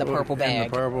 That's in the purple bag. In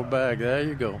the purple bag. There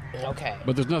you go. Okay.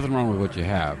 But there's nothing wrong with what you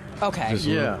have. Okay. Just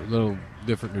a little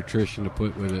different nutrition to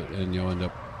put with it, and you'll end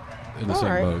up in the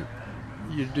same boat.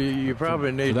 You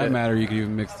probably need for that matter. You can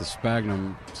even mix the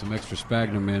sphagnum, some extra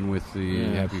sphagnum in with the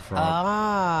Happy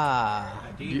Frog.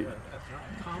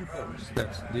 Compost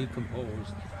that's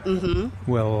decomposed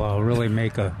will really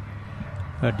make a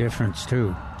difference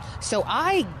too. So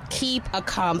I keep a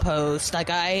compost. Like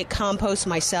I compost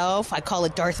myself. I call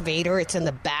it Darth Vader. It's in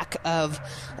the back of,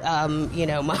 the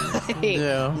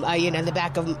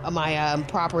back of my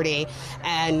property,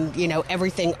 and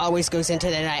everything always goes into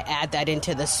that. And I add that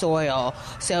into the soil.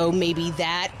 So maybe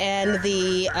that and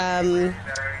the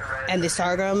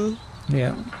sorghum.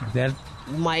 Yeah, that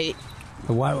might.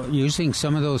 Using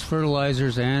some of those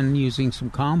fertilizers and using some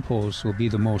compost will be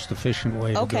the most efficient way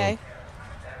to go. Okay.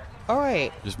 All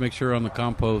right. Just make sure on the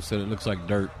compost that it looks like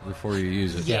dirt before you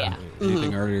use it. Yeah.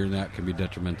 Anything earlier than that can be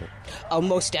detrimental. Oh,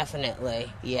 most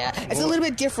definitely. Yeah. It's a little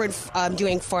bit different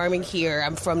doing farming here.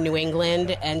 I'm from New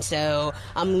England, and so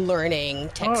I'm learning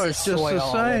Texas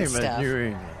soil and stuff. Oh, it's just the same in New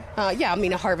England.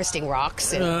 Harvesting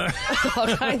rocks and all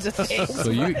kinds of things.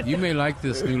 So you may like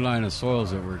this new line of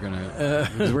soils that we're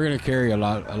gonna carry a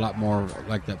lot more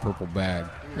like that purple bag.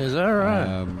 Is that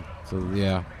right?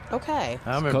 Yeah. Okay.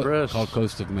 I'm impressed. Called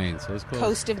Coast of Maine, so it's close.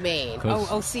 Coast of Maine.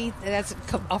 See, that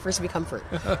offers me comfort.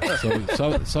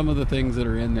 So some of the things that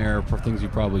are in there are things you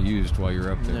probably used while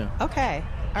you're up there. Yeah. Okay.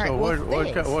 All right. So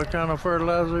what kind of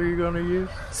fertilizer are you going to use?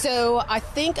 So I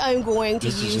think I'm going to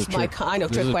use my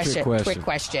trick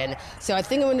question. So I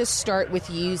think I'm going to start with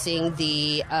using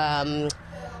the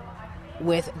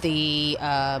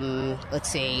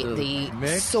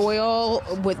soil,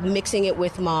 with mixing it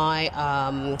with my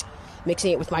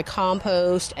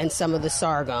compost and some of the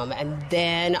sorghum, and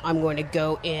then I'm going to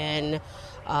go in.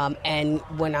 And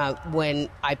when I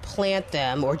plant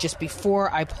them, or just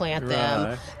before I plant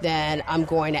them, then I'm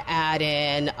going to add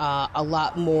in a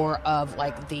lot more of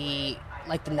the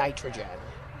nitrogen.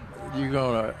 You're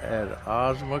going to add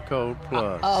Osmocote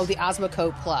Plus. The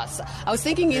Osmocote Plus. I was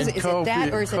thinking, is it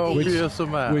that, or is it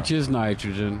the... Which is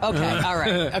nitrogen. Okay, all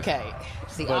right, okay.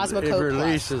 It's the Osmocote Plus. It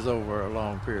releases over a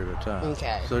long period of time.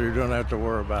 Okay. So you don't have to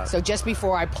worry about it. So just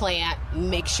before I plant,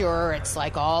 make sure it's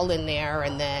all in there,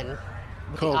 and then...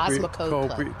 Copious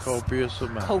amounts. Copious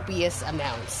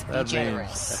amounts. That Be generous.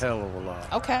 means a hell of a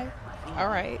lot. Okay. All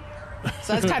right.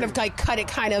 So that's kind of like cut it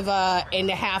kind of in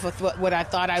half of what I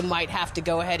thought I might have to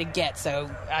go ahead and get. So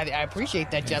I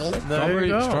appreciate that, gentlemen.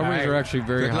 Strawberries are actually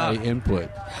very high input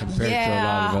compared to a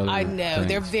lot of other I know. things.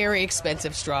 They're very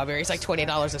expensive strawberries, like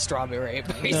 $20 a strawberry,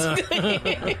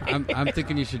 basically. I'm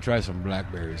thinking you should try some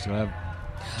blackberries. You'll have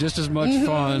just as much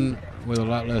fun with a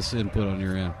lot less input on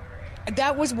your end.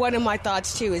 That was one of my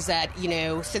thoughts, too, is that,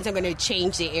 since I'm going to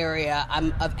change the area,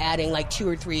 I'm adding like 2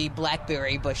 or 3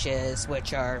 blackberry bushes,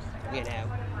 which are,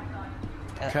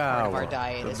 part of our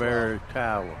diet as well.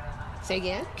 Kiowa. Say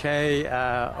again?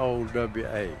 Kiowa.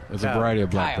 There's a variety of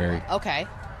blackberry. Kiowa. Okay.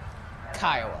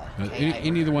 Kiowa.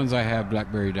 Any of the ones I have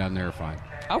blackberry down there are fine.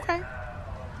 Okay.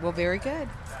 Well, very good.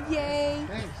 Yay.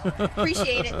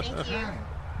 Appreciate it. Thank you.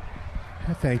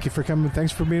 Thank you for coming.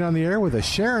 Thanks for being on the air with us.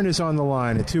 Sharon is on the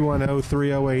line at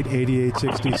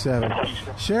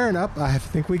 210-308-8867. Sharon, I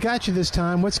think we got you this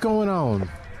time. What's going on?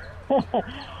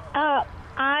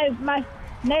 My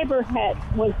neighbor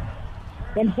was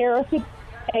inherited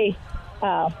a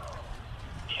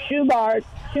Shumard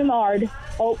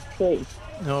oak tree.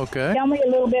 Okay. Tell me a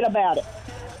little bit about it.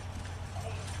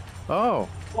 Oh.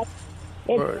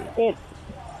 It's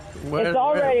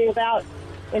already about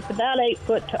 8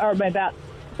 foot, or about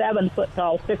 7 foot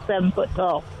tall, 6-7 foot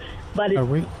tall, but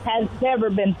it has never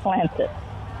been planted.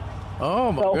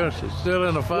 Oh my goodness! It's still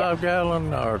in a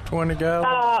 5-gallon or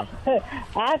 20-gallon.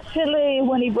 Actually,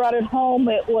 when he brought it home,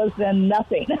 it was in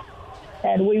nothing,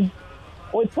 and we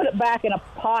put it back in a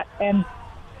pot and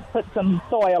put some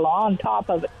soil on top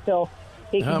of it so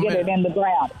he can get it in the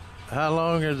ground. How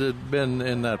long has it been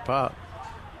in that pot?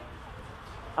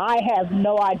 I have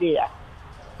no idea.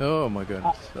 Oh, my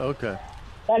goodness. Okay.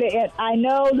 But I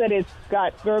know that it's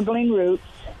got gurgling roots,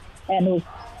 and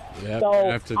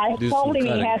so I told him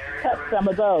he has to cut some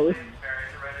of those,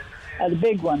 the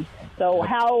big ones. So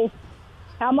how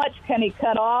much can he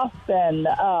cut off? And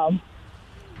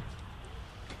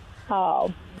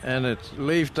and it's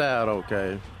leafed out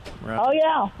okay, right? Oh,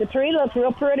 yeah. The tree looks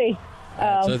real pretty.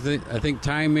 So I think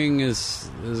timing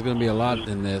is going to be a lot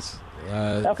in this.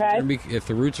 Okay. If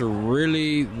the roots are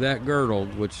really that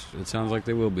girdled, which it sounds like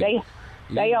they will be,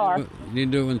 they are. You need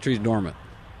to do it when the tree's dormant.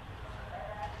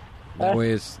 That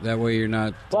way you're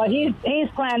not. Well, he's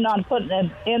planning on putting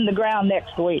it in the ground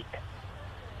next week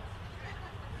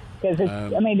because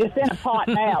it's in a pot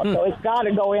now, so it's got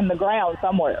to go in the ground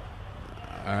somewhere.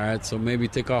 All right, so maybe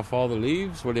take off all the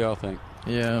leaves. What do y'all think?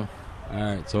 Yeah. All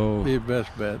right, so be your best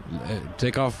bet.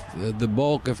 Take off the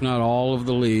bulk, if not all, of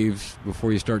the leaves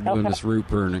before you start doing this root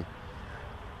pruning.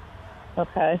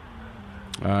 Okay.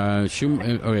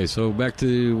 Okay, so back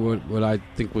to what I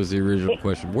think was the original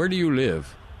question. Where do you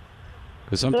live?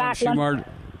 Because sometimes Shumard,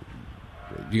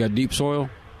 you got deep soil.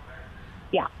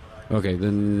 Yeah. Okay,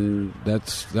 then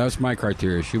that's my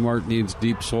criteria. Shumard needs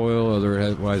deep soil,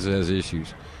 otherwise it has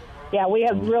issues. Yeah, we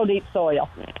have real deep soil.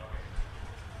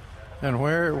 And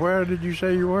where did you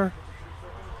say you were?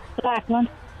 Lackland.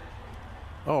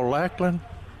 Oh, Lackland?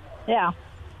 Yeah.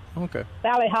 Okay.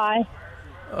 Valley High.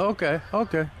 Okay.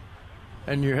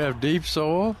 And you have deep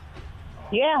soil?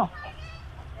 Yeah.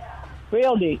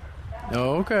 Real deep.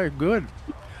 Oh, okay, good.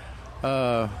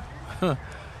 Yeah,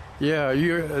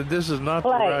 this is not the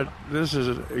right. This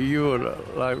is you would,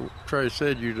 like Trey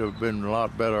said, you'd have been a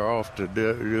lot better off to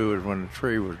do it when the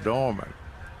tree was dormant.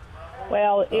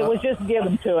 Well, it was just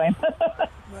given to him.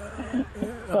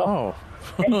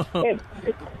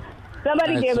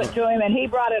 Somebody gave it to him, and he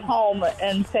brought it home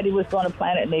and said he was going to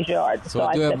plant it in his yard. So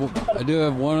I do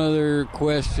have one other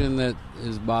question that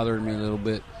is bothering me a little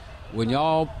bit. When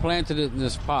y'all planted it in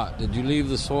this pot, did you leave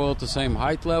the soil at the same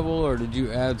height level, or did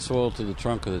you add soil to the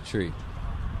trunk of the tree?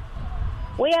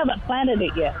 We haven't planted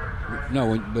it yet.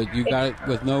 No, but you got it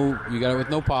with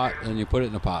no pot, and you put it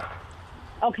in a pot.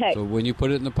 Okay. So when you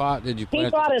put it in the pot, did you plant it?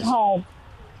 He brought it home.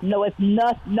 No, it's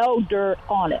no dirt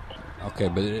on it. Okay,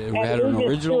 but it had an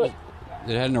original.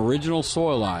 It had an original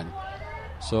soil line.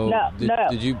 So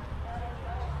did you?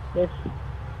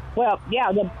 Well,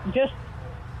 yeah.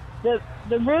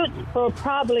 The roots were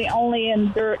probably only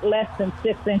in dirt less than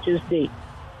 6 inches deep.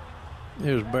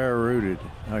 It was bare rooted,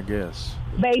 I guess.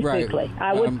 Basically,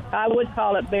 right. I would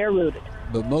call it bare rooted.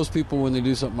 But most people, when they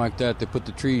do something like that, they put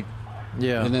the tree,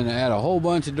 and then they add a whole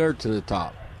bunch of dirt to the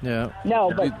top. Yeah.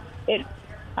 No, but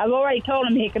I've already told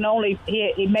him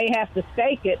he may have to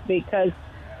stake it because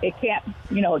it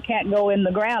can't go in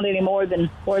the ground any more than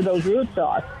where those roots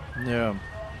are. Yeah.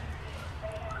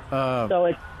 So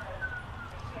it's.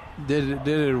 Did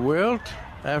it wilt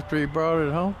after he brought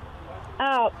it home?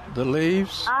 The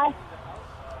leaves? I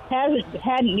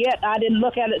hadn't yet. I didn't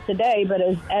look at it today, but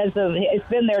as of it's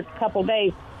been there a couple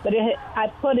days. but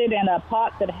I put it in a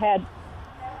pot that had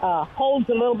holds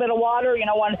a little bit of water.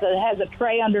 One that has a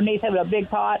tray underneath of a big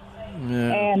pot.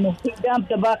 Yeah. And he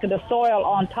dumped a bucket of soil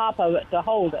on top of it to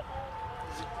hold it.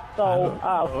 So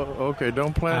okay,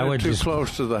 don't plant it too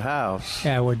close to the house.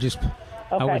 Yeah, I would just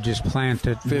plant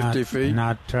it 50 feet,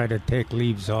 not try to take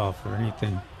leaves off or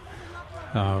anything.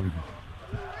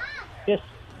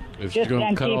 If she's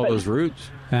going to cut all those roots,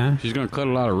 she's going to cut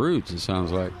a lot of roots. It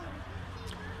sounds like.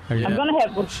 I'm going to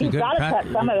have. She's got to cut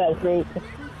some of those roots.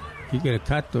 You got to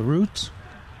cut the roots.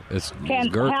 It's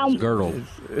girdle.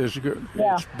 It's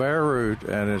bare root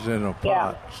and it's in a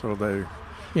pot, so they.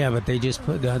 Yeah, but they just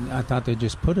put. I thought they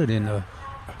just put it in a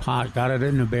pot. Got it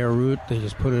in the bare root. They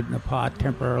just put it in a pot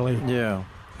temporarily. Yeah.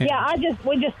 Yeah,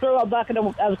 we just threw a bucket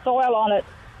of soil on it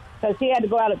because he had to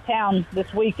go out of town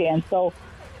this weekend, so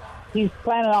he's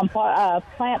planning on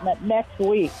planting it next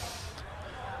week.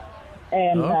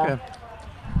 And okay.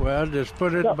 Well, just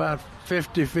put it about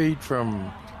 50 feet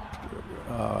from.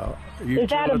 Is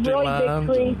that a really big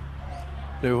tree?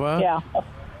 Do what? Yeah.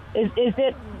 Is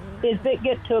it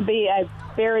get to be a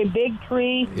very big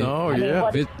tree?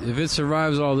 Yeah. If it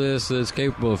survives all this, it's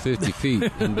capable of 50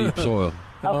 feet in deep soil.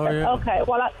 Okay. Okay.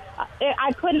 Well,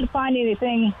 I couldn't find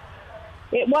anything.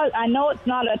 I know it's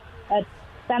not a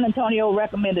San Antonio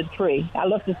recommended tree. I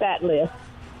looked at that list.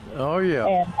 Oh yeah.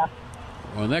 And,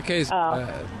 well, in that case, I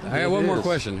have one more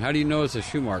question. How do you know it's a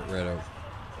shoe mark red oak?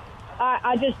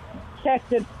 I just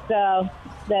checked it,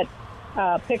 that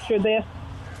picture this.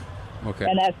 Okay.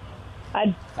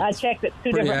 And I checked it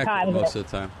two different times. Most of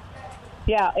the time.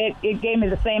 Yeah, it gave me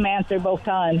the same answer both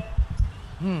times.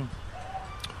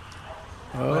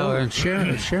 Well, and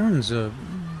Sharon's a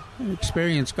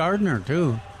experienced gardener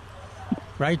too,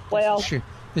 right? Well,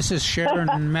 this is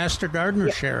Sharon, Master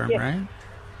Gardener Sharon, right?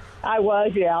 I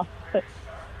was, yeah.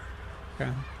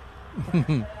 Okay.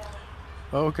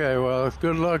 Okay, well,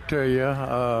 good luck to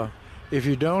you. If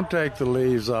you don't take the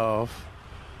leaves off,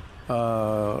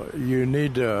 you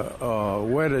need to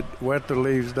wet the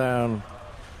leaves down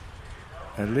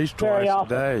at least twice a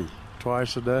day.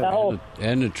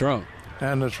 And the trunk.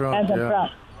 And the trunk.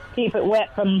 Keep it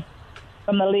wet from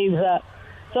the leaves up.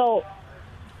 So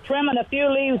trimming a few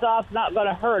leaves off is not going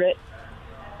to hurt it.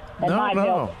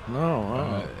 No.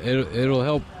 It'll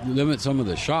help limit some of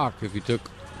the shock if you took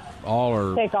all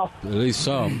or take off at least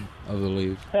some of the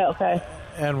leaves. Okay.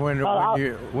 And when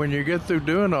you get through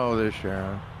doing all this,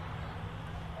 Sharon,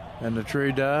 and the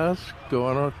tree dies, come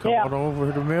on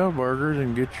over to Milberger's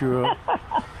and get you a.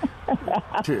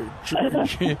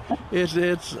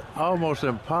 It's almost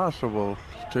impossible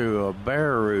to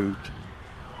bare root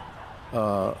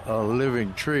a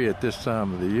living tree at this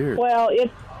time of the year. Well,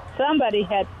 somebody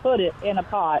had put it in a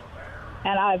pot,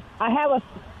 and I have a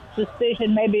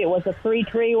suspicion maybe it was a free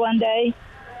tree one day,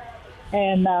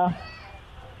 and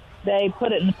they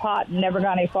put it in the pot and never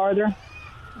got any farther.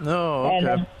 No,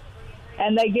 okay.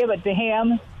 And they give it to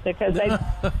him because they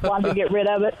wanted to get rid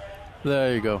of it.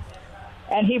 There you go.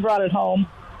 And he brought it home.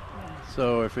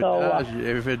 So if it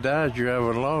dies, you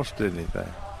haven't lost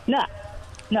anything. No.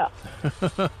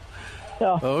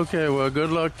 So. Okay, well, good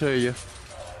luck to you.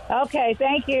 Okay,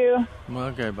 thank you.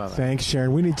 Okay, bye. Thanks,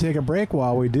 Sharon. We need to take a break.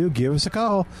 While we do, give us a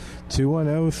call.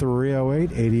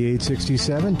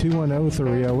 210-308-8867.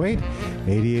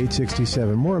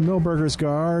 210-308-8867. More Milberger's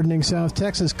Gardening South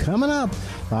Texas coming up.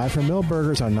 Live from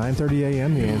Milberger's on 9:30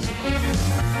 a.m. The Answer.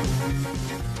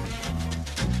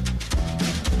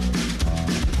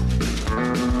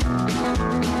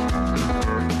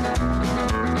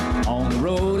 On the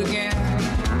road again.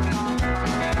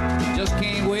 Just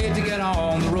can't wait to get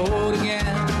on the road again.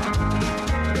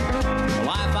 The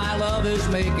life I love is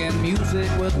making music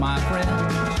with my friends.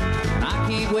 I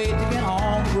can't wait to get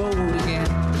on the road again.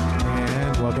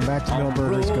 And welcome back to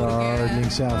Milberger's Gardening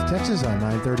South Texas on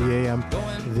 9:30 a.m.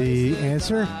 The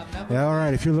Answer. All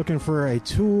right, if you're looking for a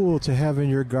tool to have in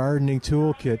your gardening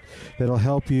toolkit that'll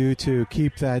help you to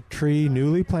keep that tree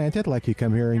newly planted, like you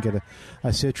come here and get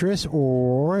a citrus,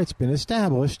 or it's been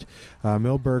established,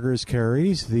 Milberger's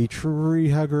carries the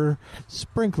Tree Hugger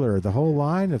Sprinkler, the whole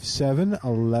line of 7,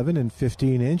 11, and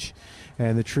 15-inch.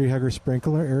 And the Tree Hugger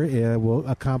Sprinkler will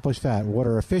accomplish that.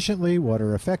 Water efficiently,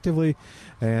 water effectively,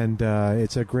 and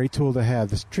it's a great tool to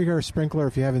have. This Tree Hugger Sprinkler,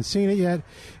 if you haven't seen it yet,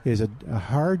 is a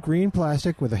hard green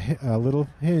plastic with a little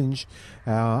hinge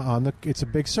on the. It's a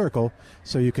big circle,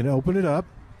 so you can open it up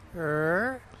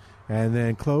and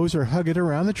then close or hug it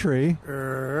around the tree.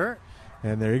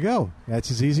 And there you go. That's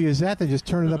as easy as that. Then just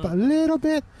turn it up a little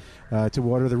bit to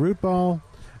water the root ball.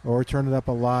 or turn it up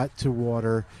a lot to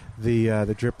water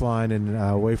the drip line and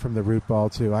away from the root ball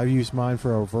too. I've used mine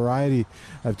for a variety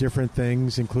of different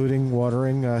things, including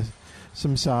watering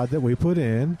some sod that we put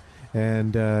in,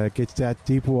 and gets that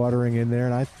deep watering in there,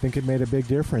 and I think it made a big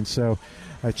difference. So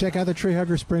check out the Tree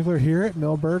Hugger Sprinkler here at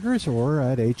Milberger's or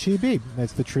at HEB.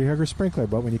 That's the Tree Hugger Sprinkler.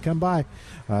 But when you come by,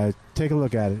 take a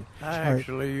look at it. I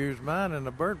actually use mine in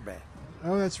a bird bath.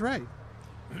 Oh, that's right.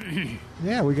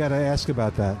 Yeah, we got to ask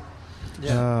about that.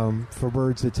 Yeah. For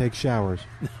birds that take showers.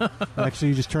 Actually,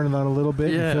 you just turn it on a little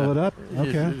bit and fill it up?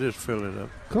 Okay. You just fill it up.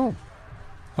 Cool.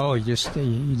 Oh, you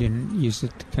didn't use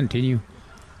it to continuous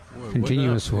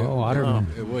water? No,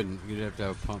 it wouldn't. You'd have to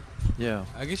have a pump. Yeah.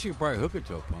 I guess you could probably hook it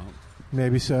to a pump.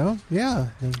 Maybe so. Yeah.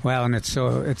 Well, and it's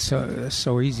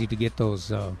so easy to get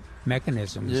those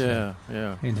mechanisms. Yeah.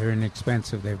 And they're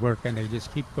inexpensive. They work, and they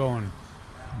just keep going.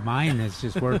 Mine has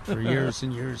just worked for years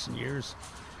and years and years.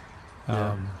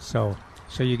 So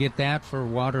you get that for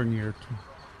watering your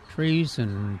trees,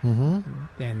 and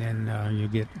then you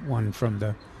get one from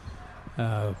the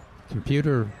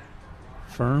computer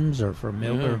firms or for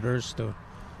Milberger's to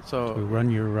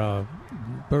run your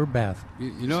bird bath.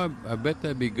 You know, I bet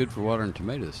that'd be good for watering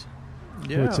tomatoes.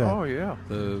 Yeah. What's that? Oh, yeah.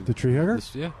 The Tree Hugger?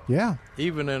 Yeah.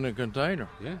 Even in a container.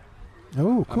 Yeah.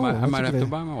 Oh, cool. I might have to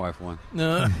buy my wife one.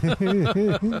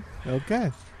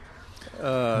 Okay.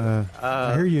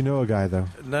 I hear you know a guy, though.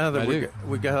 Now that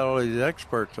we got all these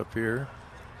experts up here,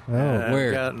 and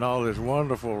I've gotten all this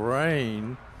wonderful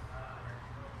rain,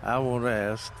 I want to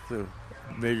ask the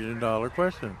 $1 million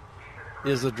question.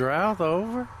 Is the drought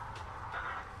over?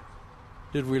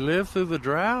 Did we live through the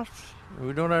drought?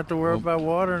 We don't have to worry about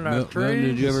watering our trees?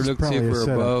 Did you ever look to see if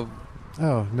we're above?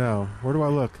 Oh, no. Where do I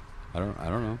look? I don't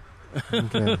know.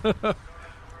 Okay.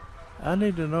 I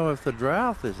need to know if the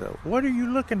drought is up. What are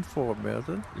you looking for,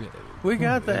 Milton? We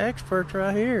got the experts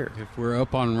right here. If we're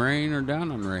up on rain or down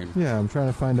on rain. Yeah, I'm trying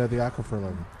to find out the aquifer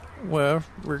level. Well,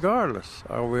 regardless,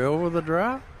 are we over the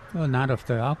drought? Well, not if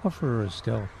the aquifer is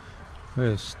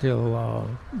still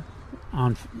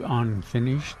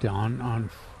unfinished,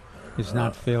 is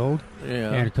not filled.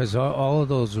 Yeah. And because all of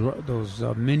those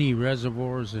mini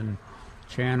reservoirs and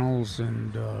channels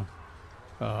and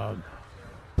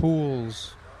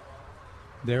pools,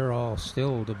 they're all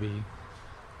still to be,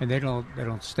 and they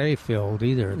don't stay filled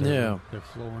either. They're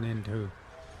flowing into.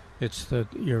 It's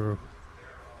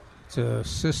a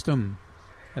system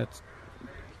that's,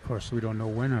 of course, we don't know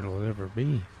when it'll ever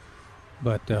be,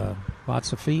 but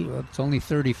lots of feet. It's only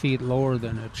 30 feet lower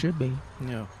than it should be.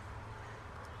 Yeah.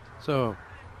 So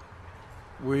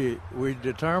we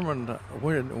determined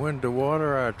when to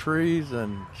water our trees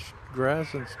and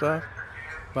grass and stuff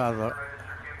by the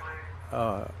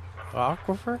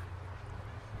aquifer.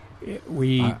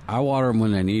 I water them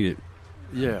when they need it.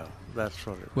 Yeah, that's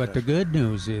what it is. But the good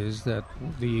news is that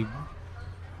the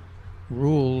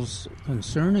rules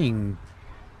concerning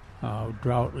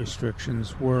drought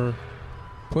restrictions were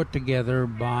put together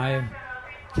by a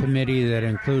committee that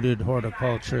included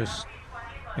horticulturists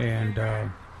and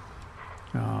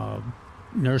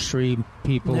nursery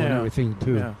people and everything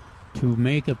to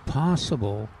make it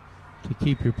possible to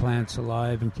keep your plants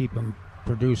alive and keep them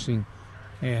producing,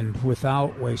 and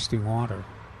without wasting water.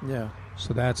 Yeah.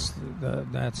 So that's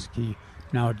key.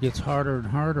 Now it gets harder and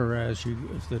harder if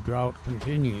the drought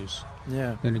continues.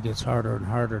 Yeah. Then it gets harder and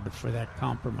harder for that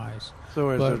compromise.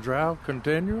 So is the drought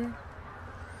continuing?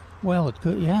 Well, it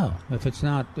could. Yeah. If it's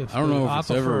not, I don't know if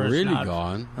it's ever really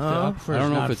gone. I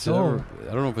don't know if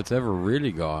it's ever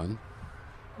really gone.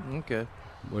 Okay.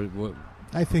 What?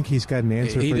 I think he's got an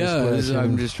answer. He for does. This question.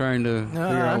 I'm just trying to figure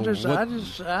out. I'm just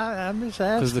asking.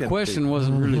 Because the question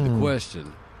wasn't really the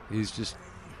question. He's just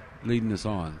leading us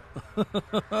on,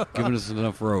 giving us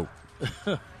enough rope.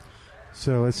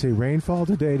 So let's see. Rainfall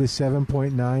today to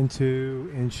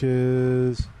 7.92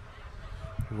 inches.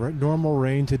 Normal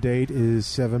rain to date is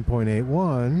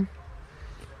 7.81.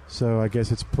 So I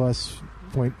guess it's plus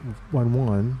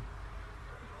 0.11.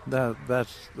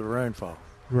 That's the rainfall.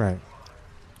 Right.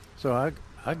 So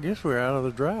I guess we're out of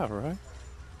the drought, right?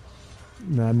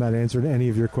 No, I'm not answering any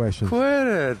of your questions. Quit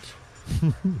it.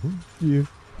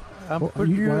 I'm Well,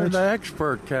 putting you in the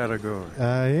expert category.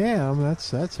 Yeah,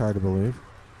 that's hard to believe.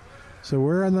 So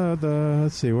we're on the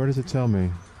let's see, where does it tell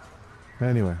me?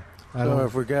 Anyway. So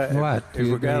if we got a new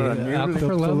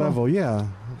aquifer level, yeah.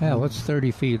 Yeah, well, it's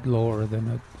 30 feet lower than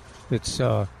it. It's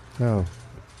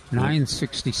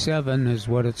 967 is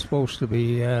what it's supposed to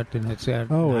be at, and it's at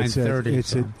 930.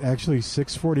 It's at actually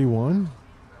 641.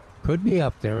 Could be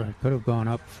up there. It could have gone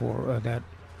up for that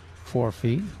 4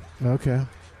 feet. Okay.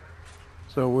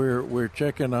 So we're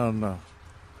checking on the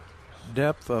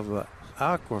depth of the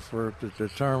aquifer to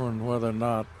determine whether or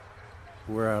not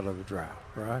we're out of a drought,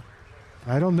 right?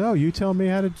 I don't know. You tell me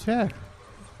how to check.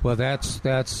 Well,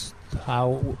 that's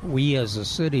how we as a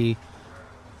city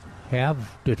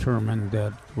have determined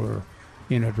that we're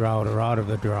in a drought or out of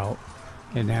a drought.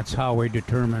 And that's how we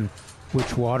determine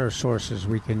which water sources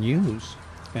we can use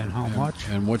and how much.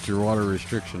 And what your water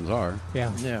restrictions are.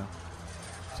 Yeah. Yeah.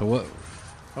 So what...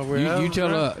 You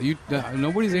tell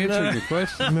nobody's answering the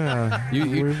question. No,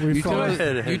 you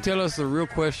tell us the real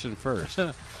question first.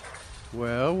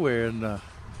 Well, we're in the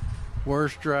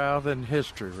worst drought in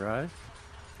history, right?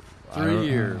 3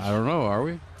 years. I don't know. Are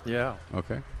we? Yeah.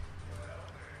 Okay.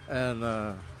 And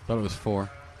thought it was 4.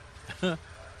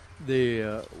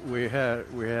 We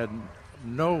had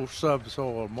no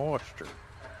subsoil moisture,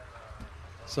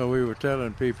 so we were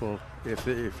telling people if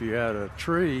you had a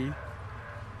tree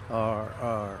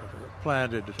or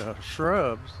planted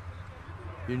shrubs,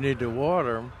 you need to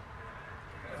water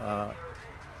them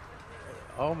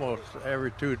almost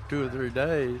every two or 3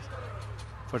 days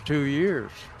for 2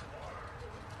 years.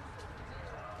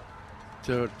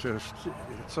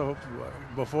 So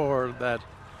before that,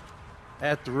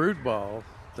 at the root ball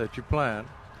that you plant,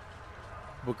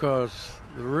 because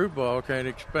the root ball can't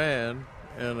expand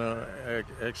in an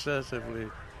excessively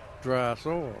dry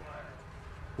soil,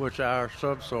 which our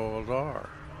subsoils are.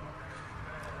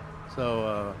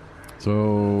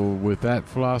 So with that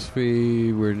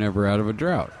philosophy, we're never out of a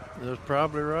drought. That's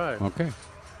probably right. Okay.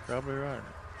 Probably right.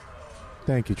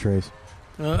 Thank you, Trace.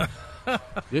 Wasn't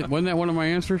that one of my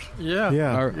answers? Yeah.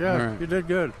 Yeah. All right. You did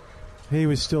good. He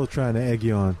was still trying to egg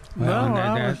you on. Well,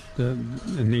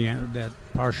 that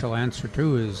partial answer,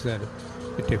 too, is that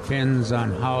it depends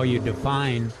on how you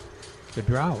define the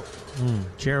drought.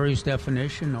 Jerry's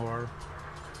definition or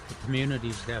the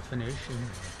community's definition,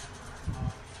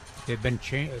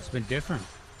 it's been different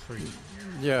for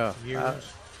years.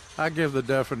 I give the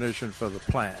definition for the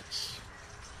plants.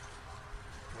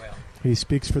 Well, he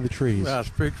speaks for the trees. I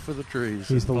speak for the trees.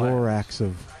 He's the plants. Lorax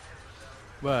of...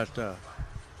 But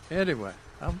anyway,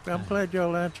 I'm glad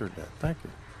y'all answered that. Thank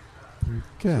you.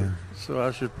 Okay. So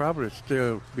I should probably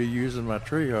still be using my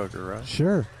tree hugger, right?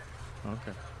 Sure.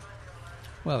 Okay.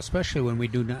 Well, especially when we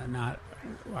do not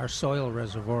our soil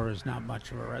reservoir is not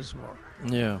much of a reservoir.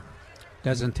 Yeah.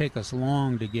 Doesn't take us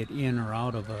long to get in or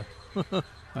out of a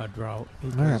drought. All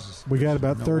right. We got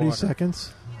about 30 water.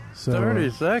 seconds. So,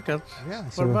 30 seconds? Yeah.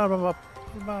 What about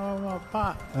my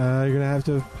pot? You're going to have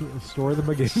to store them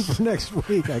again for next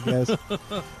week, I guess. All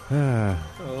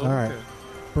right.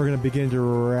 We're going to begin to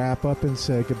wrap up and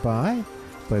say goodbye.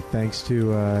 But thanks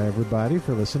to everybody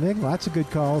for listening. Lots of good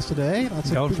calls today.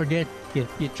 Don't forget,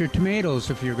 get your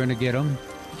tomatoes if you're going to get them.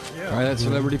 Yeah. All right, that's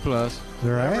Celebrity Plus. All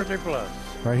right. Celebrity Plus.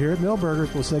 Right here at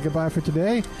Millburgers. We'll say goodbye for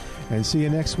today and see you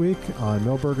next week on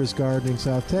Millburgers Gardening,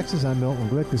 South Texas. I'm Milton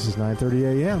Glick. This is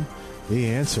 9:30 a.m. The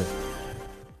Answer.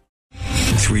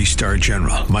 3-star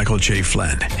General Michael J.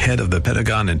 Flynn, head of the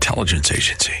Pentagon Intelligence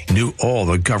Agency, knew all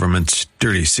the government's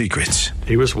dirty secrets.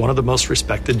 He was one of the most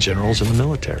respected generals in the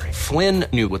military. Flynn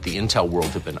knew what the intel world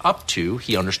had been up to.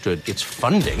 He understood its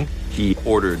funding. He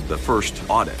ordered the first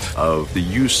audit of the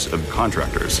use of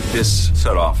contractors. This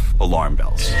set off alarm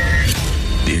bells.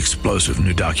 The explosive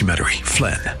new documentary,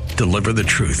 Flynn, Deliver the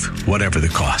Truth, Whatever the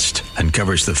Cost,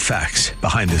 uncovers the facts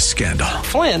behind this scandal.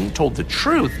 Flynn told the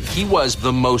truth. He was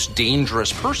the most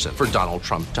dangerous person for Donald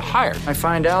Trump to hire. I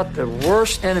find out the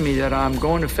worst enemy that I'm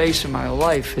going to face in my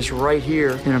life is right here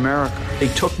in America. They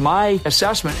took my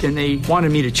assessment and they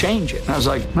wanted me to change it. And I was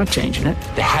like, I'm not changing it.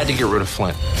 They had to get rid of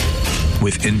Flynn.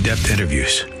 With in-depth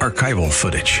interviews, archival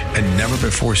footage, and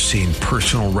never-before-seen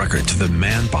personal records of the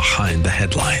man behind the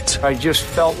headlines. I just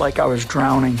felt like I was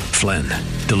drowning. Flynn,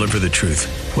 Deliver the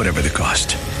Truth, Whatever the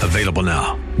Cost. Available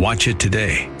now. Watch it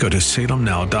today. Go to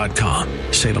salemnow.com.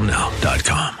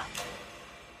 salemnow.com.